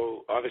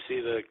 So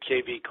obviously the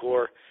KV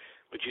Core,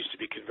 which used to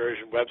be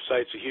conversion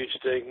websites, a huge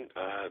thing.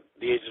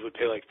 The agents would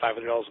pay like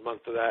 $500 a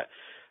month for that.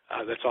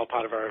 That's all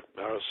part of our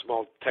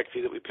small tech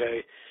fee that we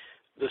pay.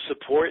 The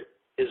support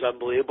is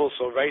unbelievable.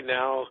 So right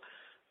now,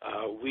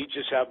 we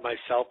just have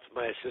myself,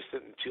 my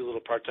assistant, and 2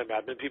 little part-time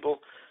admin people,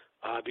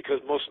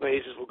 because most of my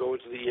agents will go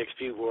into the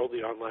EXP world,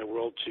 the online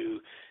world, to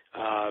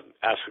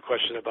ask a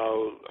question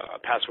about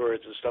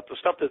passwords and stuff. The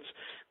stuff that's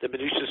the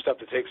minutiae stuff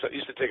that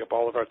used to take up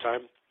all of our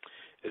time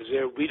is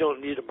there. We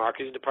don't need a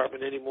marketing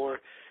department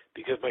anymore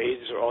because my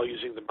agents are all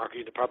using the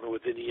marketing department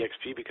within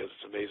EXP because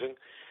it's amazing.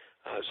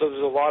 So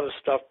there's a lot of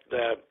stuff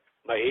that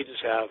my agents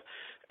have.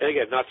 And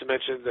again, not to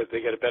mention that they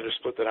get a better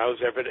split than I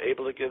was ever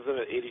able to give them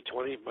at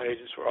 80-20. My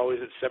agents were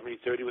always at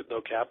 70-30 with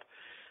no cap.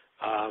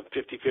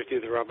 50-50,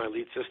 they're on my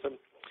lead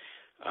system.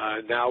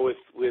 Now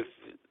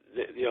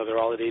they're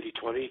all at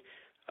 80-20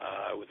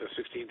 with a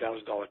 $16,000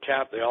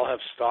 cap. They all have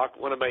stock.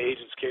 One of my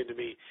agents came to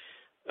me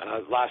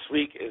last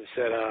week and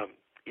said,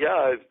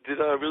 I did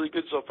really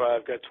good so far.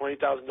 I've got $20,000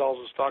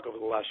 in stock over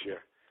the last year.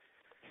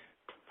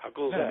 How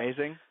cool is that?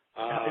 Amazing.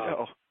 I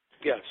know.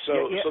 Yeah,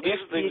 so these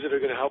are things that are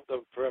going to help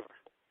them forever.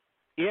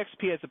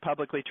 EXP is a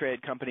publicly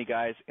traded company,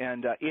 guys,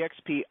 and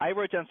EXP, I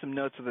wrote down some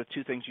notes of the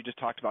two things you just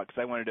talked about because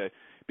I wanted to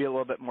be a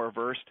little bit more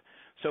versed.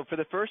 So for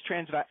the first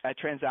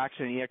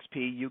transaction in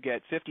EXP, you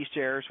get 50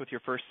 shares with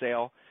your first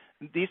sale.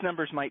 These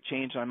numbers might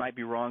change, and I might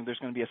be wrong. There's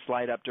going to be a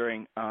slide up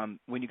during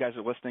when you guys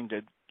are listening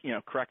to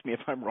correct me if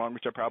I'm wrong,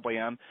 which I probably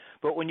am.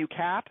 But when you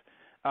cap,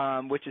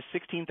 which is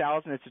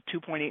 16,000, it's a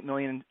 2.8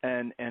 million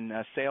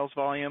in sales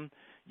volume.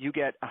 You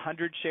get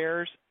 100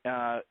 shares,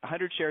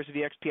 100 shares of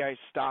EXPI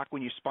stock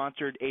when you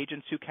sponsored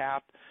agents who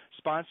cap.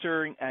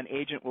 Sponsoring an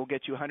agent will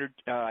get you 100.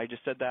 I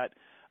just said that.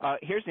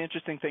 Here's the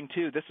interesting thing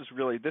too. This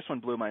one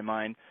blew my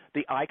mind.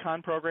 The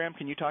Icon program.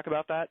 Can you talk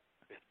about that?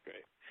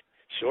 Great.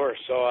 Sure.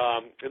 So,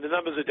 and the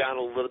numbers are down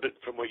a little bit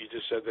from what you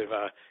just said.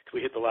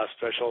 We hit the last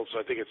threshold, so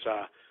I think it's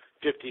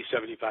 50,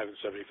 75, and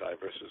 75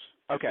 versus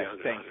 50,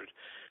 100, thanks.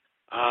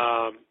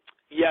 100.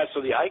 Yeah.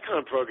 So the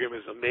Icon program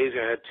is amazing.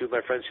 I had two of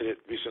my friends hit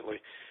it recently.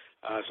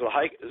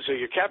 So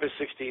your cap is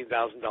 $16,000.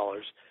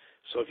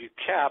 So if you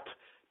cap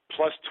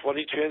plus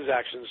 20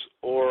 transactions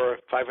or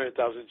 500,000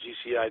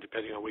 GCI,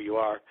 depending on where you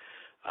are,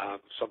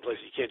 some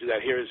places you can't do that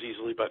here as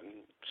easily, but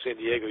in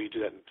San Diego you do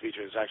that in 3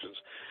 transactions.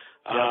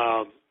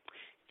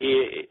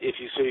 If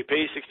you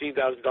pay $16,000,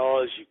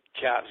 you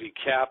cap,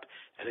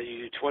 and then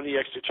you do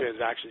 20 extra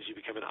transactions, you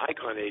become an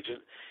Icon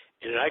agent.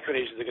 In an Icon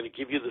agent, they're going to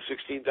give you the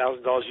 $16,000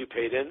 you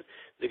paid in.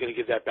 They're going to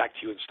give that back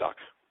to you in stock.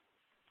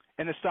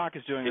 And the stock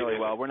is doing really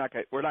well. We're not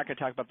going to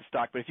talk about the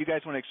stock, but if you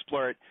guys want to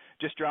explore it,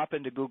 just drop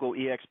into Google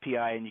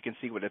EXPI and you can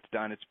see what it's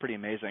done. It's pretty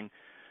amazing.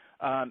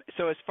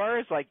 So as far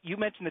as you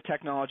mentioned the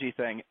technology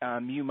thing,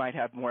 you might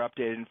have more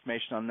updated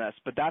information on this,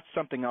 but that's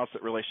something else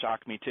that really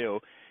shocked me too,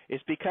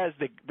 is because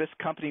this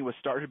company was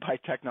started by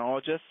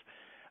technologists.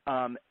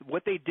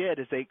 What they did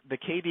is the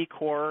KV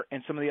Core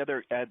and some of the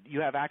other, you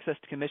have access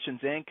to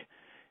Commissions Inc.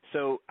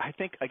 So I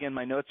think, again,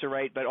 my notes are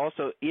right, but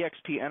also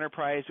EXP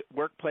Enterprise,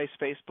 Workplace,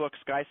 Facebook,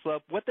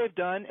 SkySlope, what they've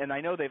done, and I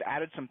know they've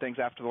added some things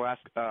after the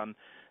last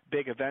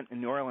big event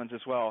in New Orleans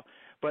as well,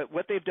 but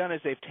what they've done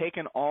is they've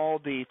taken all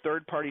the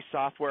third-party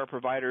software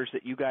providers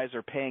that you guys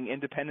are paying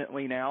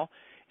independently now,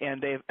 and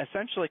they've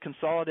essentially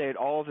consolidated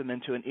all of them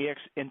into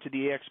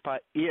the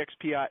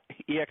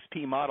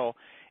EXP model.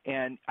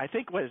 And I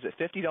think, what is it,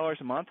 $50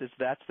 a month?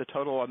 That's the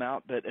total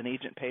amount that an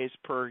agent pays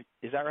per,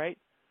 is that right?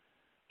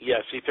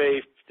 Yes,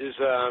 there's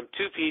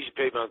 2 fees you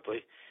pay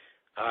monthly.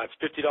 It's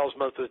 $50 a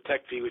month for the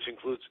tech fee, which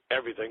includes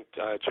everything,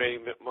 not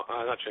training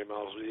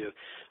models,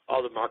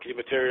 all the marketing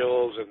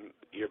materials and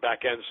your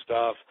back-end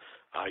stuff,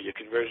 your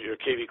conversion, your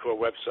KV Core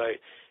website.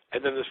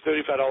 And then there's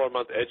 $35 a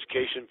month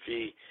education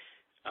fee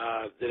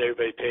that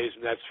everybody pays,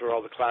 and that's for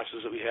all the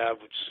classes that we have,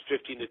 which is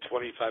 15 to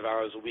 25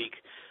 hours a week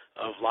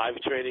of live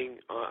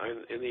training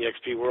in the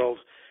XP world.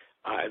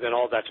 And then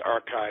all that's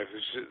archived.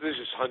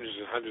 There's just hundreds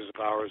and hundreds of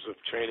hours of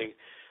training.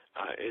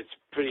 It's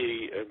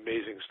pretty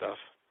amazing stuff.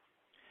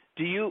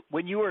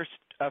 When you were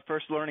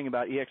first learning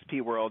about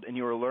EXP World and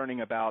you were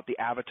learning about the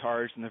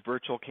avatars and the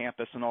virtual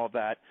campus and all of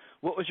that,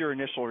 what was your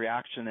initial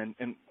reaction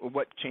and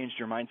what changed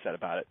your mindset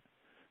about it,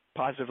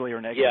 positively or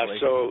negatively? Yeah,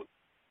 so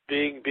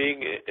being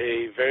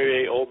a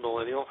very old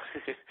millennial,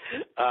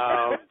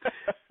 I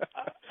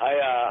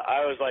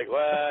was like,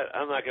 what?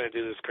 I'm not going to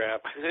do this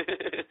crap.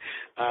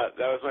 That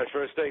was my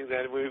first thing.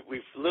 Then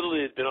we've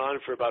literally been on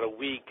for about a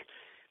week.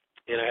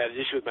 And I had an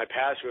issue with my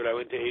password. I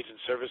went to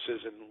agent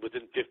services, and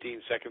within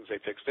 15 seconds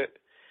they fixed it.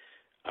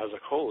 I was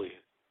like, holy,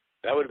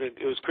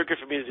 it was quicker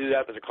for me to do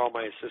that than to call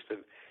my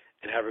assistant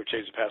and have her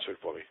change the password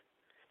for me.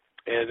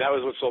 And that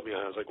was what sold me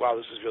on. I was like, wow,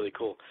 this is really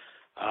cool.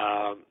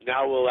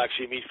 Now we'll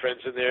actually meet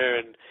friends in there,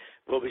 and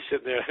we'll be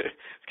sitting there.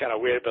 It's kind of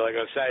weird, but like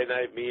on Saturday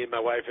night, me and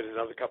my wife and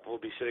another couple will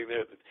be sitting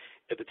there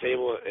at the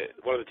table, at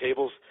one of the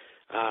tables.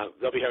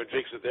 They'll be having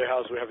drinks at their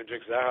house. We're having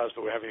drinks at our house,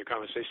 but we're having a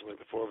conversation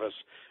like the 4 of us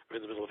are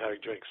in the middle of having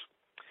drinks.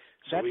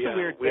 So that's the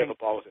weird thing. We have a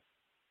ball with it.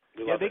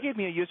 They gave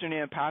me a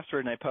username and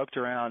password, and I poked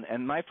around,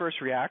 and my first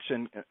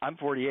reaction, I'm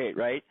 48,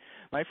 right?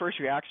 My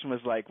first reaction was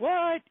like,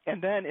 what? And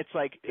then it's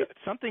like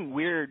something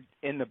weird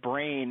in the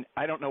brain.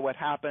 I don't know what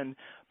happened,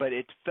 but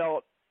it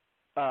felt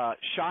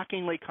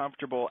shockingly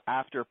comfortable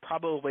after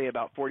probably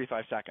about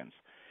 45 seconds.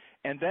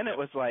 And then it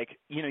was like,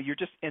 you're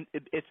just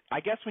it's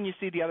I guess when you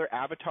see the other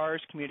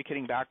avatars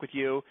communicating back with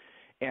you,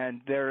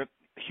 and they're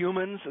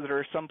humans that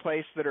are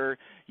someplace that are,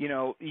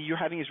 you're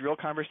having these real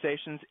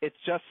conversations. It's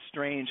just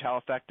strange how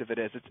effective it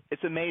is.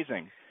 It's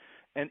amazing.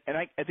 And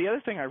the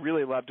other thing I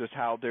really loved was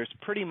how there's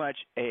pretty much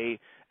an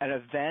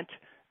event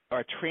or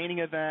a training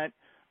event,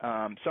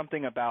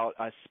 something about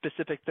a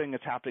specific thing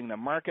that's happening in the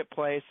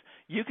marketplace.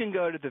 You can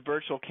go to the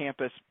virtual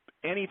campus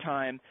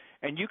anytime,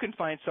 and you can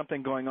find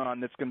something going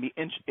on that's going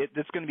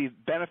to be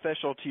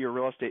beneficial to your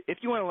real estate. If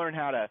you want to learn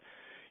how to,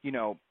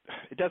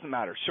 it doesn't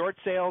matter. Short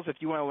sales, if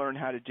you want to learn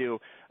how to do,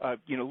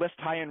 list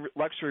high-end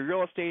luxury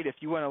real estate, if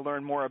you want to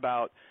learn more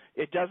about,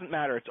 it doesn't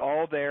matter. It's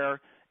all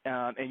there,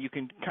 and you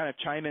can kind of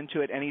chime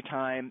into it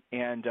anytime.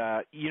 And,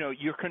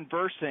 you're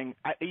conversing.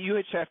 You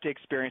just have to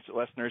experience it,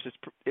 listeners.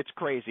 It's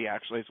crazy,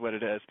 actually, is what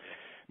it is.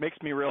 Makes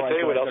me realize. I'll tell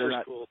you what else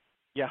is cool.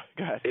 Yeah,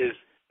 go ahead. Is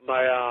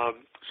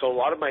So a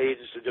lot of my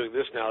agents are doing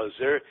this now. Is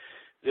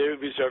they're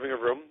reserving a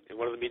room in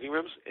one of the meeting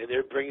rooms, and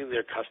they're bringing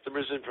their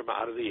customers in from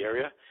out of the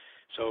area.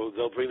 So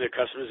they'll bring their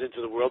customers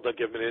into the world. They'll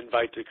give them an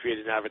invite to create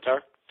an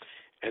avatar,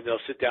 and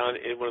they'll sit down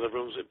in one of the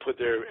rooms and put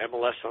their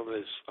MLS on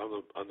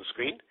the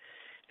screen,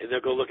 and they'll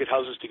go look at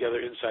houses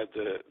together inside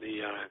the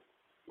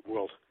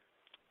world.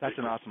 That's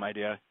an awesome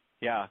idea.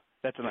 Yeah,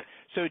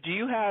 So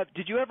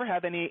did you ever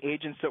have any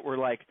agents that were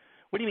like,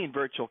 what do you mean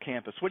virtual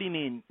campus? What do you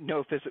mean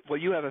no physical? Well,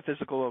 you have a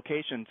physical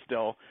location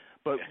still,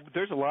 but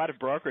there's a lot of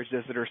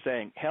brokerages that are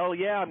saying, hell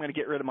yeah, I'm going to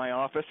get rid of my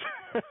office.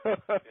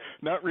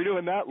 Not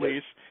renewing that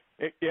lease.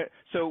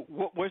 So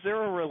was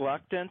there a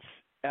reluctance,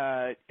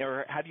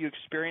 or have you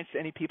experienced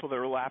any people that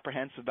are a little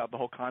apprehensive about the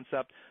whole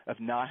concept of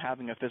not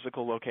having a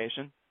physical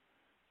location?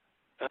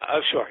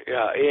 Sure,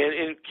 yeah.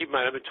 And keep in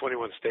mind, I'm in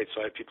 21 states,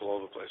 so I have people all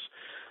over the place.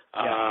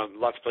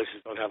 Lots of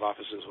places don't have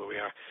offices where we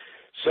are.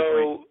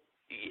 So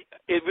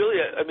it really,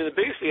 I mean, the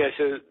biggest thing I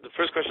said, the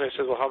first question I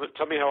said, well,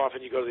 tell me how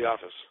often you go to the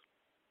office.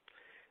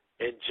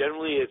 And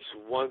generally it's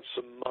once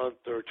a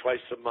month or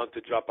twice a month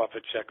to drop off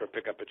a check or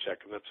pick up a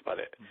check, and that's about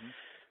it. Mm-hmm.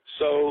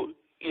 So,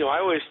 I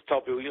always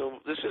tell people,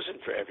 this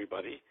isn't for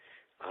everybody.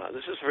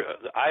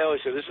 I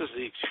always say this is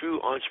the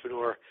true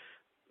entrepreneur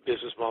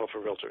business model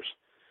for realtors.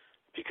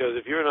 Because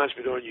if you're an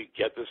entrepreneur and you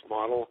get this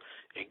model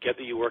and get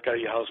that you work out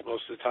of your house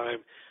most of the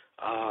time,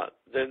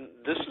 then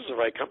this is the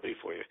right company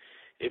for you.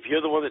 If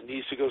you're the one that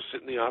needs to go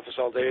sit in the office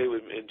all day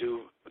and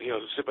do,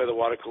 sit by the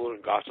water cooler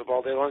and gossip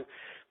all day long,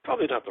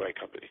 probably not the right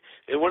company.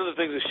 And one of the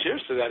things that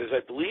shares to that is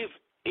I believe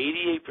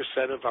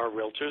 88% of our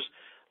realtors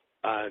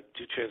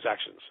do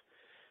transactions.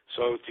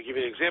 So to give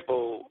you an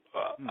example,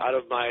 out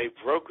of my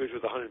brokerage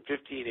with 115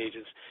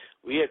 agents,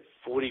 we had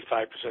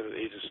 45% of the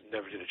agents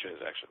never did a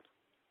transaction.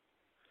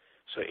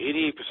 So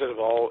 88% of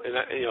all, and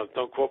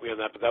don't quote me on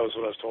that, but that was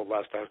what I was told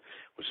last time,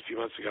 which was a few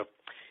months ago.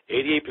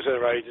 88%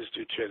 of our agents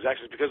do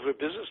transactions because we're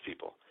business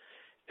people.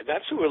 And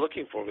that's who we're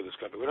looking for with this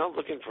company. We're not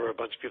looking for a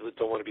bunch of people that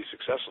don't want to be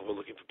successful. We're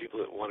looking for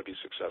people that want to be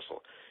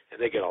successful,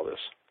 and they get all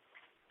this.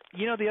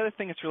 The other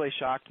thing that's really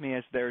shocked me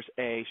is there's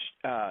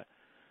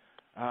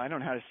I don't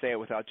know how to say it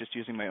without just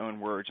using my own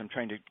words. I'm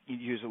trying to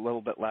use a little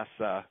bit less,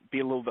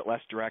 be a little bit less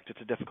direct. It's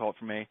difficult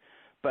for me.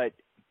 But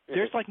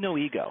there's like no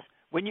ego.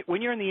 When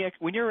you're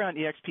around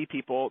EXP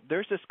people,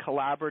 there's this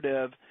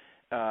collaborative.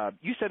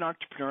 You said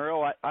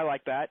entrepreneurial. I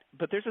like that,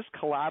 but there's this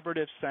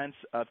collaborative sense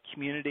of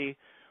community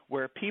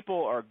where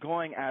people are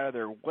going out of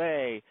their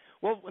way.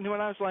 Well, when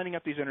I was lining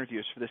up these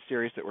interviews for this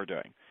series that we're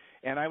doing,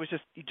 and I was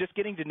just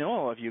getting to know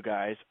all of you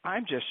guys,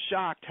 I'm just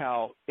shocked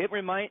how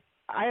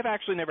I have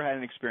actually never had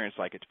an experience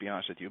like it, to be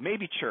honest with you.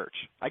 Maybe church.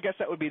 I guess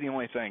that would be the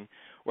only thing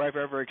where I've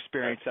ever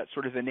experienced that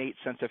sort of innate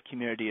sense of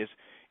community is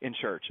in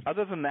church.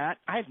 Other than that,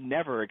 I've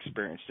never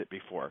experienced it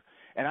before.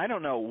 And I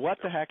don't know what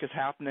the heck is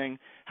happening,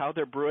 how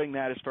they're brewing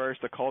that as far as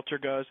the culture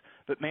goes.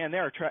 But, man,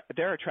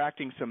 they're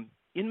attracting some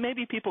 – and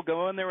maybe people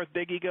go in there with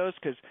big egos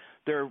because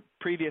their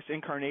previous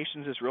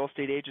incarnations as real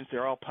estate agents,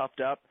 they're all puffed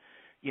up,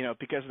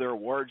 because of their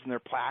awards and their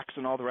plaques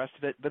and all the rest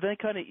of it. But then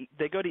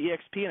they go to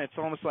EXP and it's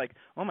almost like,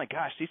 oh, my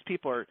gosh, these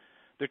people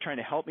they're trying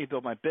to help me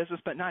build my business,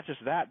 but not just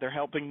that. They're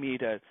helping me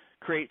to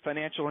create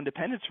financial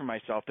independence for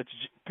myself. It's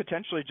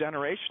potentially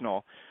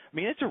generational. I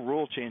mean, it's a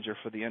rule changer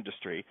for the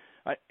industry.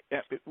 Do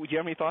you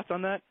have any thoughts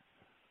on that?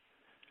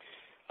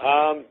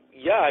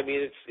 Yeah, I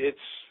mean, it's.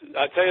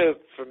 I'll tell you,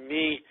 for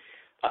me,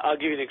 I'll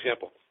give you an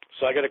example.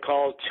 So I got a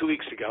call 2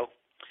 weeks ago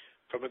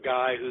from a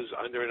guy who's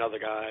under another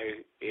guy,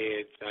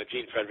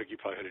 Gene Frederick. You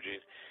probably heard of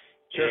Gene.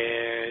 Sure.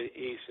 And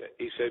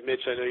he said,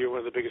 Mitch, I know you're one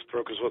of the biggest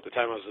brokers. Well, at the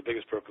time I was the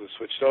biggest broker that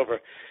switched over.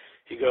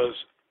 He goes,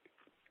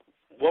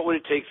 what would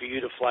it take for you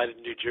to fly to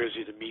New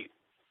Jersey to meet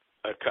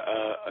a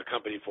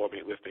company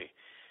with me?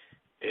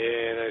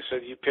 And I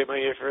said, you pay my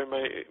airfare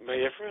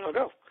and I'll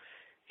go.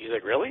 He's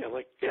like, really? I'm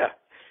like, yeah.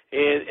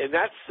 And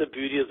that's the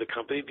beauty of the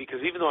company, because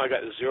even though I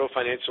got zero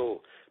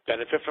financial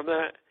benefit from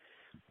that,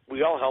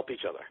 we all help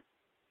each other.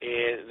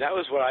 And that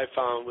was what I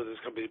found with this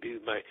company to be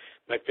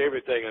my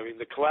favorite thing. I mean,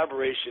 the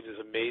collaboration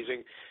is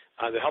amazing.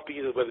 They're helping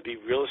you, whether it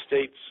be real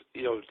estate,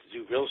 to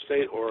do real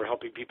estate, or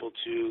helping people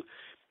to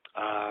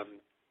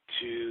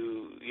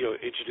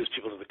introduce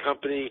people to the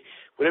company.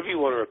 Whatever you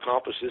want to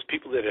accomplish, there's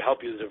people that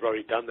help you that have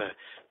already done that.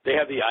 They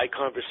have the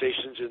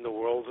conversations in the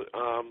world.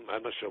 I'm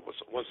not sure,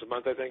 once a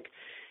month, I think.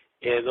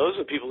 And those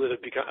are people that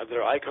have become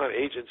they're icon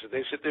agents, and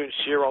they sit there and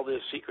share all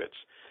their secrets.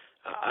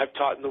 I've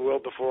taught in the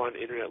world before on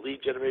internet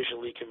lead generation,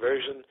 lead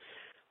conversion.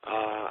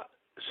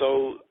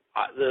 So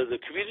the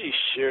community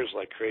shares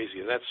like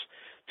crazy, and that's,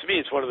 to me,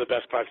 it's one of the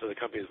best parts of the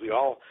company. Is the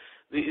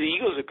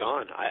egos are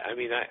gone. I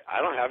mean, I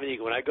don't have any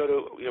ego. When I go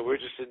to, we're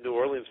just in New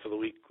Orleans for the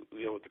week,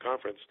 with the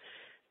conference,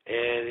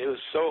 and it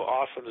was so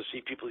awesome to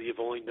see people that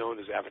you've only known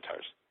as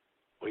avatars,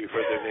 or you've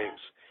heard their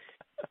names.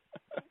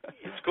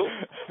 It's cool,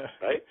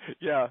 right?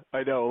 Yeah,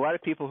 I know. A lot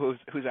of people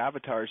whose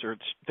avatars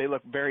they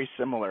look very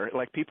similar.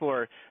 Like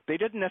they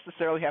didn't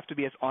necessarily have to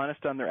be as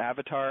honest on their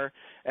avatar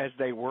as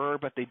they were,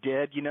 but they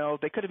did.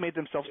 They could have made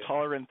themselves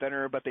taller and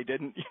thinner, but they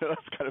didn't.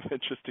 That's kind of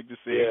interesting to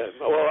see. Yeah.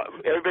 Well,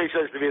 everybody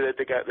says to me that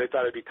they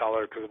thought I'd be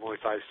taller because I'm only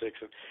 5'6",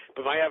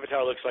 but my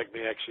avatar looks like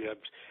me. Actually, I'm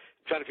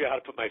trying to figure out how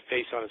to put my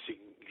face on it so you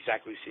can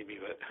exactly see me.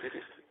 But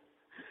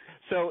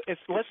so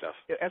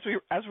as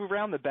we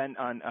round the bend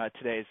on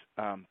today's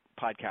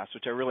podcast,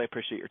 which I really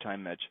appreciate your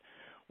time, Mitch.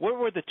 What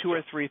were the 2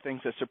 or 3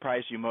 things that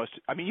surprised you most?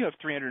 I mean, you have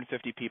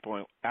 350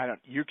 people.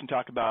 You can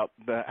talk about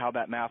how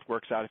that math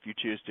works out if you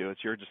choose to.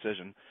 It's your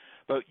decision.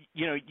 But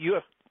you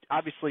have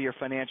obviously you're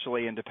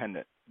financially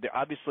independent.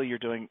 Obviously, you're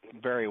doing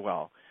very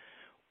well.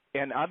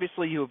 And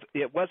obviously,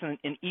 it wasn't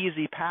an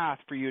easy path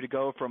for you to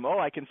go from,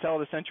 I can sell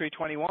the Century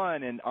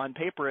 21, and on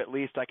paper at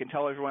least I can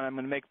tell everyone I'm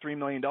going to make $3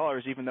 million,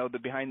 even though the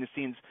behind the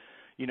scenes,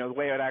 the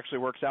way it actually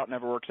works out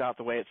never works out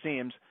the way it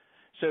seems.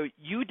 So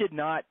you did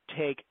not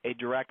take a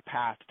direct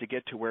path to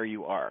get to where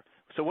you are.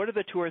 So what are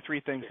the 2 or 3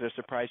 things that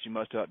surprised you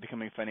most about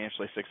becoming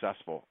financially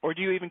successful? Or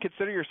do you even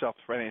consider yourself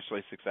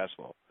financially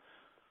successful?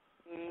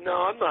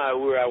 No, I'm not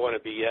where I want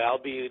to be yet.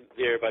 I'll be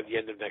there by the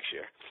end of next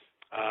year.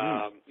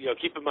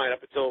 Keep in mind,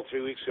 up until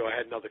 3 weeks ago, I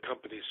had another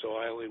company, so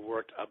I only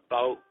worked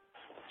about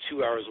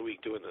 2 hours a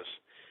week doing this.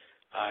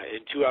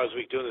 In 2 hours a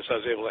week doing this, I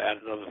was able to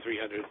add another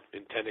 310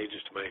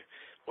 agents to my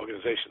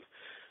organization.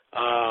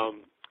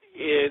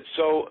 And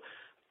so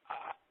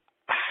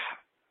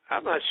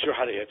I'm not sure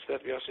how to answer that,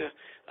 to be honest with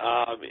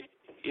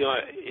you.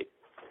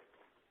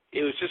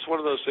 It was just one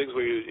of those things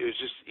where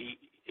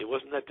it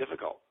wasn't that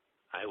difficult.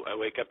 I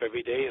wake up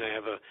every day and I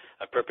have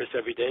a purpose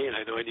every day, and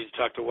I know I need to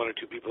talk to 1 or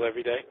 2 people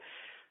every day,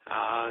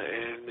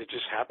 and it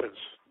just happens.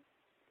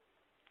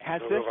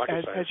 Has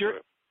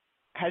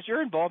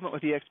your involvement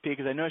with EXP,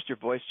 because I noticed your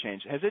voice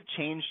changed, has it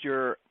changed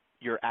your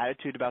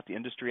attitude about the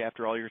industry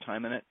after all your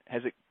time in it?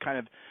 Has it kind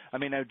of? I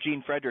mean,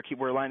 Gene Frederick,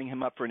 we're lining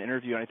him up for an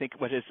interview, and I think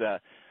what's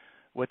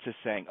his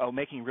saying?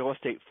 Making real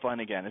estate fun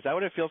again. Is that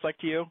what it feels like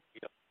to you?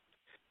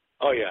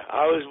 Oh yeah,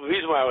 the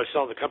reason why I was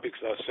selling the company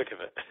because I was sick of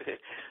it.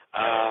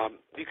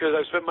 Because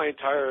I spent my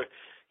entire,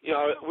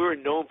 we were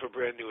known for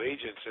brand new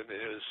agents, and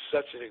it was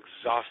such an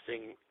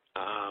exhausting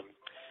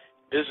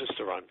business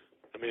to run.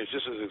 I mean, it was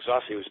just as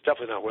exhausting. It was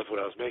definitely not worth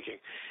what I was making.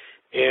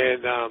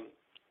 And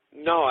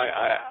no,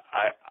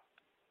 I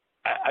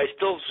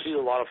still see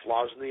a lot of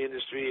flaws in the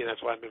industry, and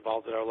that's why I'm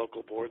involved in our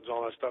local boards and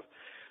all that stuff.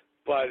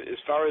 But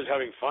as far as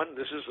having fun,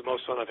 this is the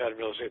most fun I've had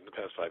in real estate in the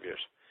past 5 years.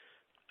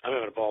 I'm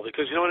having a ball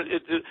because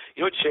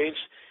what changed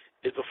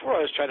is before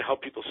I was trying to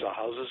help people sell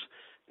houses.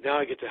 Now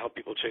I get to help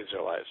people change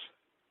their lives.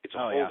 It's a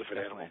whole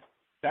different animal.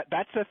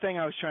 That's the thing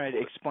I was trying to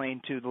explain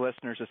to the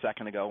listeners a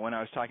second ago when I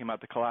was talking about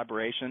the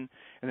collaboration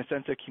and the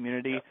sense of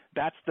community. Yeah.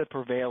 That's the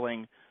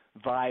prevailing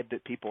vibe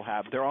that people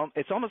have.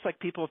 It's almost like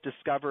people have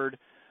discovered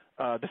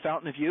the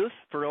fountain of youth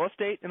for real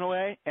estate in a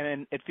way,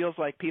 and it feels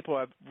like people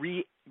have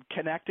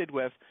reconnected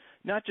with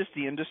not just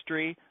the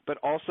industry, but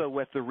also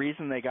with the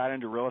reason they got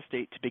into real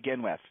estate to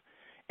begin with.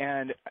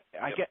 And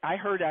I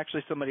heard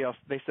actually somebody else,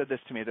 they said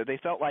this to me, that they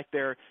felt like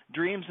their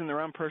dreams and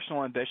their own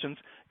personal ambitions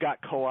got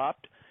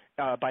co-opted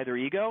by their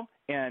ego,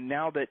 and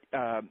now they're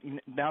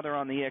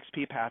on the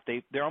EXP path,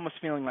 they're almost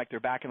feeling like they're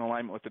back in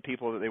alignment with the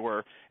people that they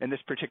were, in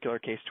this particular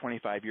case,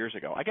 25 years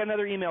ago. I got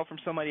another email from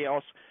somebody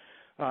else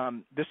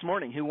this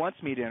morning who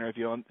wants me to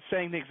interview him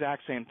saying the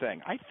exact same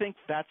thing. I think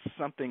that's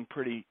something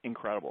pretty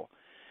incredible.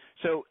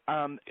 So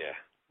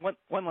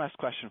one last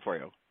question for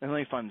you. And let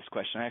me find this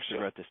question. I actually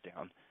wrote this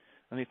down.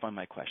 Let me find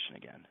my question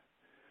again.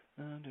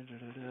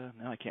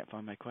 Now I can't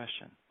find my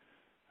question.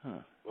 Huh.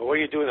 Well, what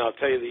you're doing, I'll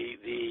tell you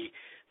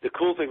the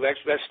cool thing.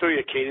 That story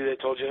of Katie that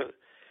I told you,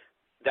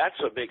 that's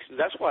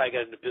why I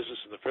got into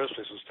business in the first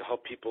place, was to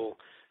help people.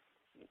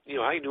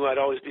 I knew I'd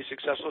always be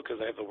successful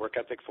because I have the work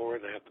ethic for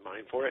it and I have the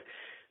mind for it.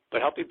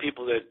 But helping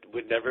people that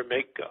would never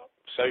make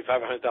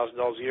 $75,000, $100,000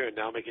 a year and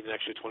now making an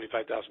extra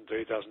 $25,000, $30,000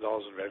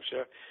 in rev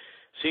share,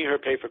 seeing her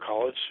pay for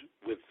college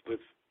with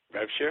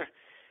rev share.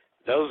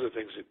 Those are the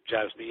things that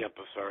jazz me up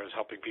as far as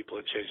helping people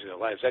and changing their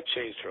lives. That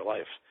changed her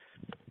life.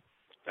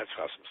 That's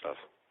awesome stuff.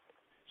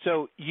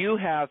 So you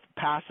have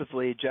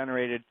passively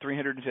generated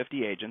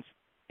 350 agents,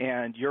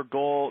 and your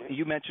goal,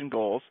 you mentioned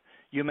goals.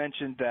 You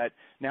mentioned that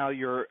now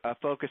you're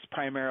focused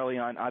primarily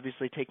on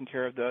obviously taking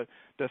care of the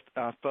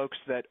folks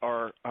that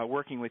are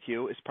working with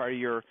you as part of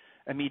your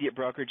immediate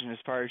brokerage and as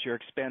far as your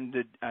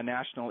expanded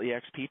national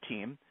EXP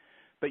team.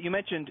 But you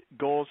mentioned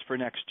goals for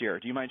next year.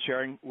 Do you mind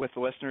sharing with the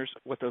listeners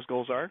what those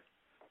goals are?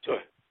 Sure.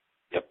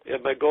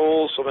 Yep. My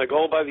goal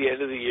by the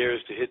end of the year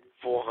is to hit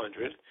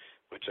 400,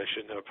 which I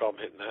shouldn't have a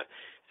problem hitting that.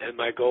 And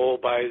my goal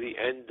by the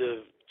end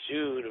of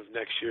June of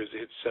next year is to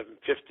hit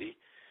 750,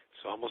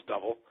 so almost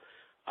double.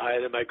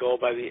 And then my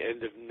goal by the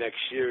end of next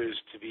year is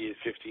to be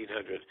at 1,500.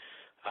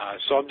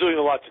 So I'm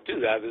doing a lot to do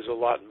that. There's a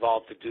lot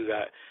involved to do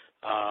that.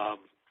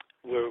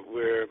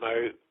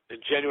 In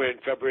January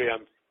and February,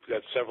 I've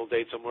got several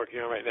dates I'm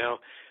working on right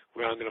now,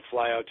 where I'm going to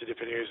fly out to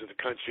different areas of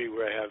the country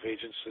where I have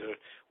agents that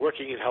are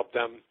working and help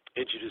them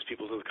introduce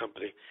people to the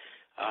company.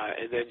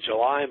 And then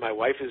July, my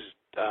wife is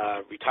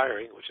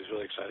retiring, which is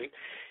really exciting.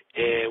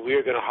 And we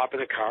are going to hop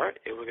in a car,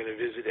 and we're going to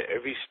visit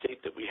every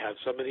state that we have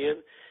somebody in.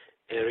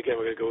 And again,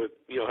 we're going to go with,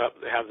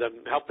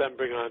 help them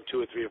bring on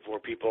 2 or 3 or 4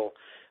 people,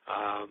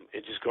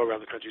 and just go around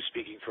the country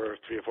speaking for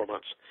 3 or 4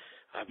 months.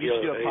 You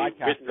should do a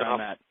podcast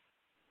on that.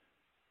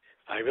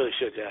 I really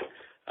should, yeah.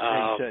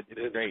 You should.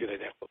 It's great.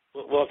 Good idea.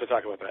 We'll have to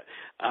talk about that.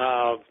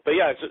 But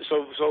yeah,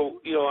 so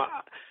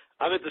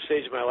I'm at the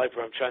stage of my life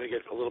where I'm trying to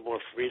get a little more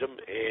freedom,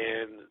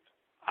 and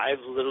I've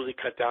literally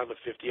cut down to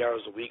 50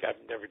 hours a week. I've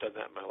never done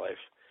that in my life.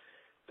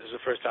 This is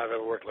the first time I've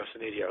ever worked less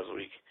than 80 hours a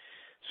week.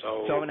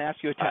 So I'm going to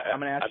ask you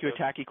a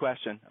tacky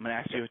question.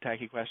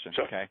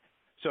 Sure. Okay.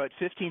 So at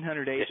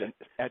 1,500 agents,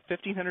 at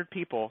 1,500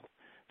 people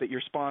that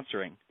you're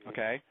sponsoring,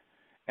 okay,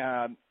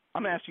 I'm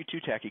going to ask you 2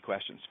 tacky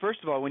questions.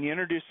 First of all, when you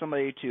introduce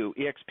somebody to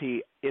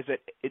EXP,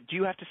 do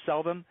you have to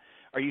sell them?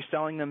 Are you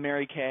selling them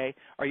Mary Kay?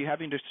 Are you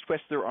having to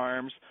twist their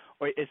arms?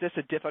 Or is this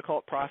a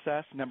difficult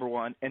process, number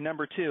one? And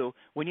number 2,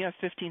 when you have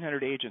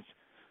 1,500 agents,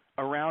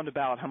 around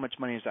about how much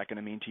money is that going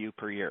to mean to you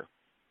per year?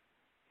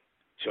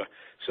 Sure.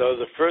 So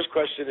the first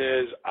question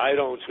is, I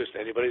don't twist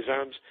anybody's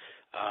arms.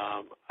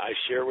 I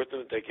share with them.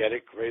 If they get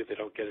it, great. If they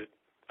don't get it,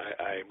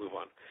 I move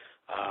on.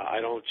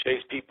 I don't chase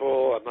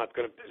people. I'm not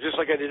going to, just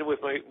like I did it with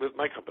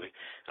my company.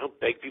 I don't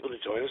beg people to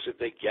join us. If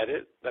they get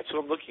it, that's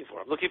what I'm looking for.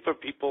 I'm looking for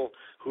people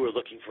who are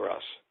looking for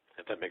us,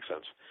 if that makes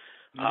sense.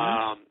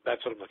 Mm-hmm.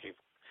 That's what I'm looking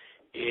for.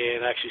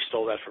 And I actually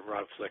stole that from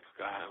Rob Flick,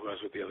 who I was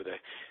with the other day.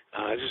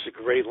 It's just a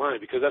great line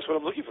because that's what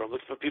I'm looking for. I'm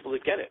looking for people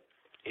that get it.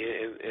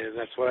 And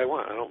that's what I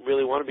want. I don't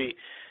really want to be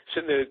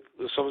sitting there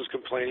with someone's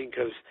complaining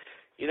because,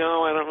 I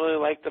don't really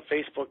like the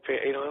Facebook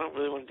page. I don't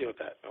really want to deal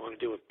with that. I want to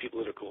deal with people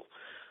that are cool.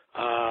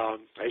 I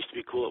used to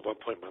be cool at one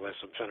point in my life,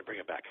 so I'm trying to bring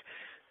it back.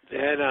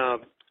 Then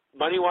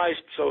money-wise,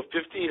 so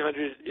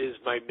 $1,500 is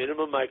my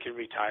minimum I can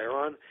retire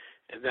on,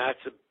 and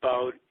that's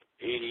about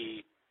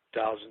 $80,000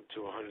 to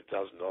 $100,000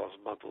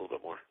 a month, a little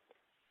bit more.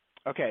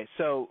 Okay,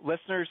 so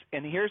listeners,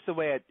 and here's the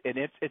way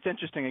it's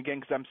interesting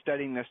again because I'm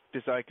studying this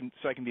so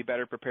I can be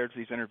better prepared for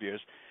these interviews.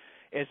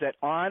 Is that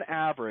on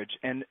average,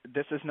 and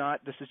this is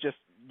just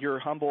your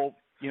humble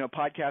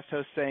podcast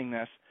host saying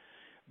this,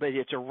 but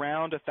it's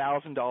around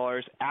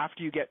 $1,000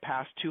 after you get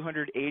past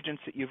 200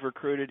 agents that you've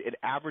recruited. It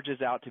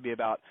averages out to be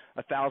about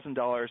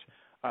 $1,000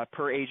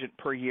 per agent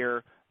per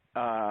year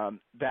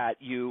that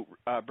you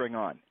bring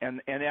on. And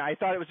I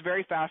thought it was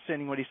very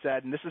fascinating what he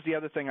said, and this is the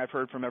other thing I've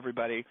heard from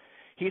everybody.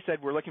 He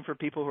said we're looking for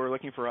people who are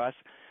looking for us.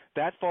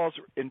 That falls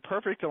in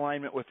perfect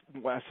alignment with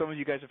what some of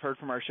you guys have heard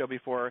from our show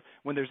before.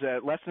 When there's a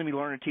lesson we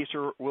learn, a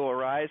teacher will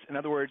arise. In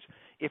other words,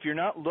 if you're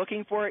not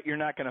looking for it, you're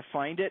not going to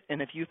find it.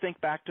 And if you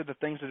think back to the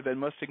things that have been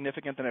most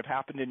significant that have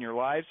happened in your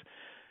lives,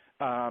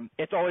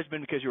 it's always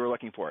been because you were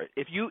looking for it.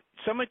 If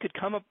someone could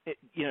come up,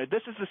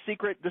 this is the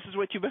secret. This is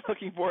what you've been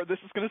looking for. This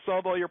is going to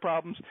solve all your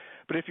problems.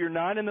 But if you're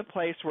not in the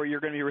place where you're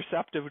going to be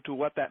receptive to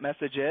what that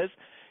message is,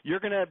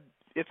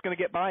 it's going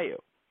to get by you.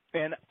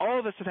 And all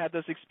of us have had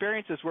those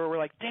experiences where we're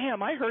like,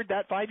 damn, I heard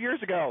that 5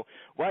 years ago.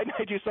 Why didn't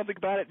I do something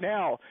about it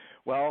now?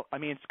 Well,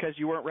 it's because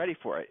you weren't ready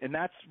for it. And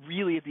that's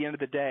really, at the end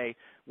of the day,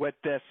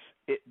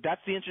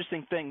 that's the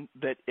interesting thing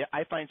that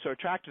I find so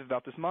attractive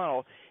about this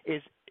model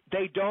is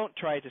they don't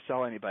try to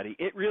sell anybody.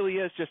 It really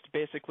is just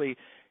basically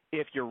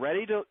if you're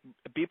ready to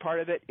be part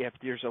of it, if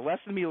there's a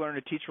lesson you learn,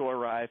 a teacher will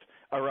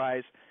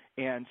arise.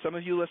 And some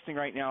of you listening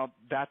right now,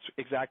 that's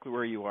exactly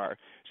where you are.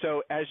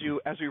 So as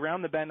we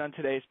round the bend on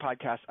today's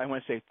podcast, I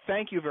want to say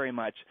thank you very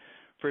much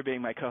for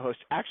being my co-host.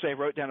 Actually, I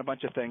wrote down a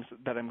bunch of things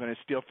that I'm going to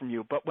steal from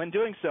you, but when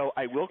doing so,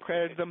 I will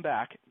credit them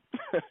back.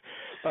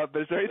 But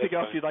is there anything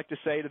else you'd like to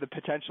say to the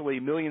potentially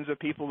millions of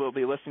people that will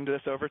be listening to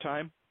this over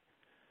time?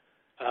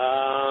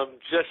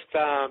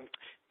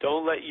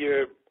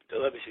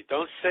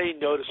 Don't say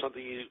no to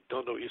something you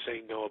don't know what you're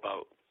saying no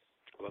about.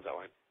 I love that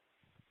line.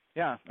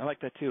 Yeah, I like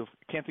that too.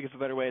 Can't think of a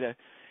better way to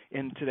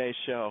end today's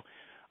show.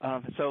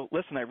 So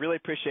listen, I really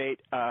appreciate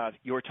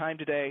your time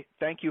today.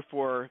 Thank you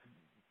for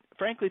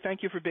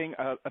being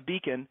a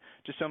beacon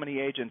to so many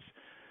agents.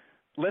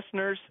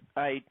 Listeners,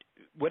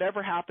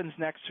 whatever happens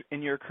next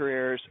in your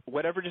careers,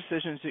 whatever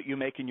decisions that you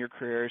make in your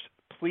careers,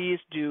 please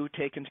do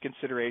take into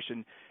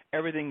consideration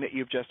everything that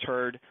you've just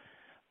heard.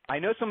 I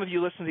know some of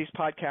you listen to these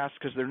podcasts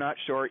because they're not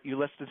short. You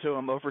listen to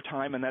them over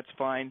time, and that's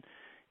fine.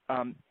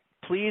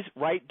 Please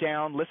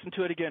listen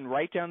to it again,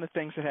 write down the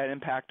things that had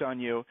impact on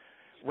you.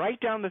 Write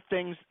down the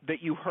things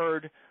that you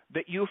heard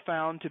that you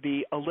found to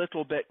be a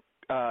little bit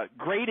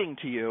grating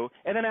to you,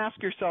 and then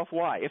ask yourself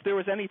why. If there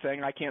was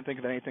anything, I can't think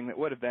of anything that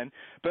would have been,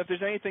 but if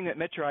there's anything that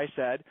Mitch or I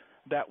said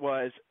that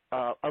was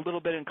a little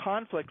bit in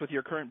conflict with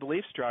your current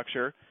belief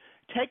structure,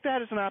 take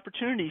that as an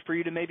opportunity for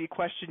you to maybe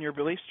question your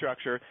belief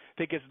structure,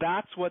 because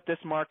that's what this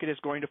market is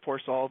going to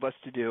force all of us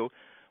to do,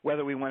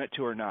 whether we want it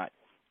to or not.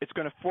 It's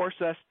going to force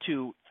us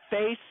to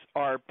face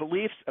our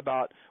beliefs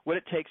about what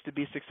it takes to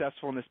be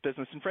successful in this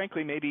business, and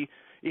frankly, maybe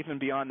even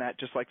beyond that,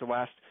 just like the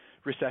last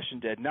recession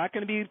did. Not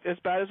going to be as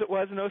bad as it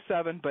was in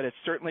 2007, but it's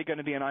certainly going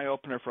to be an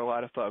eye-opener for a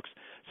lot of folks.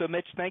 So,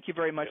 Mitch, thank you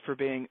very much for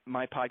being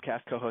my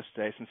podcast co-host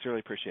today. Sincerely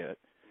appreciate it.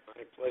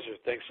 My pleasure.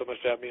 Thanks so much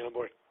for having me on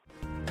board.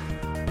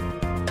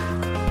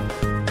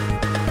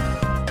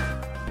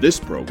 This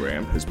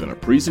program has been a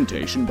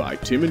presentation by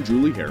Tim and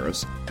Julie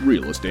Harris,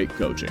 Real Estate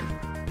Coaching.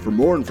 For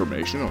more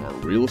information on our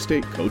real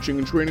estate coaching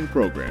and training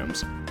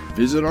programs,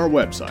 visit our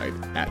website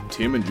at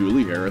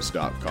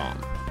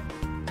timandjulieharris.com.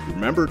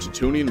 Remember to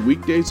tune in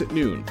weekdays at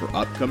noon for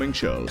upcoming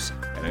shows,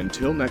 and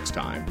until next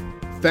time,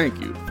 thank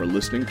you for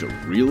listening to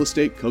Real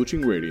Estate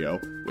Coaching Radio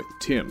with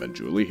Tim and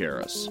Julie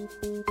Harris.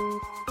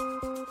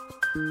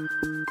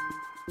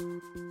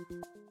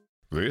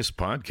 This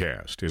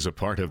podcast is a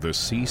part of the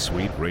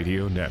C-Suite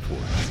Radio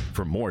Network.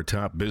 For more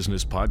top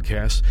business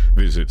podcasts,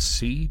 visit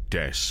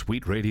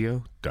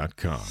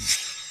c-suiteradio.com.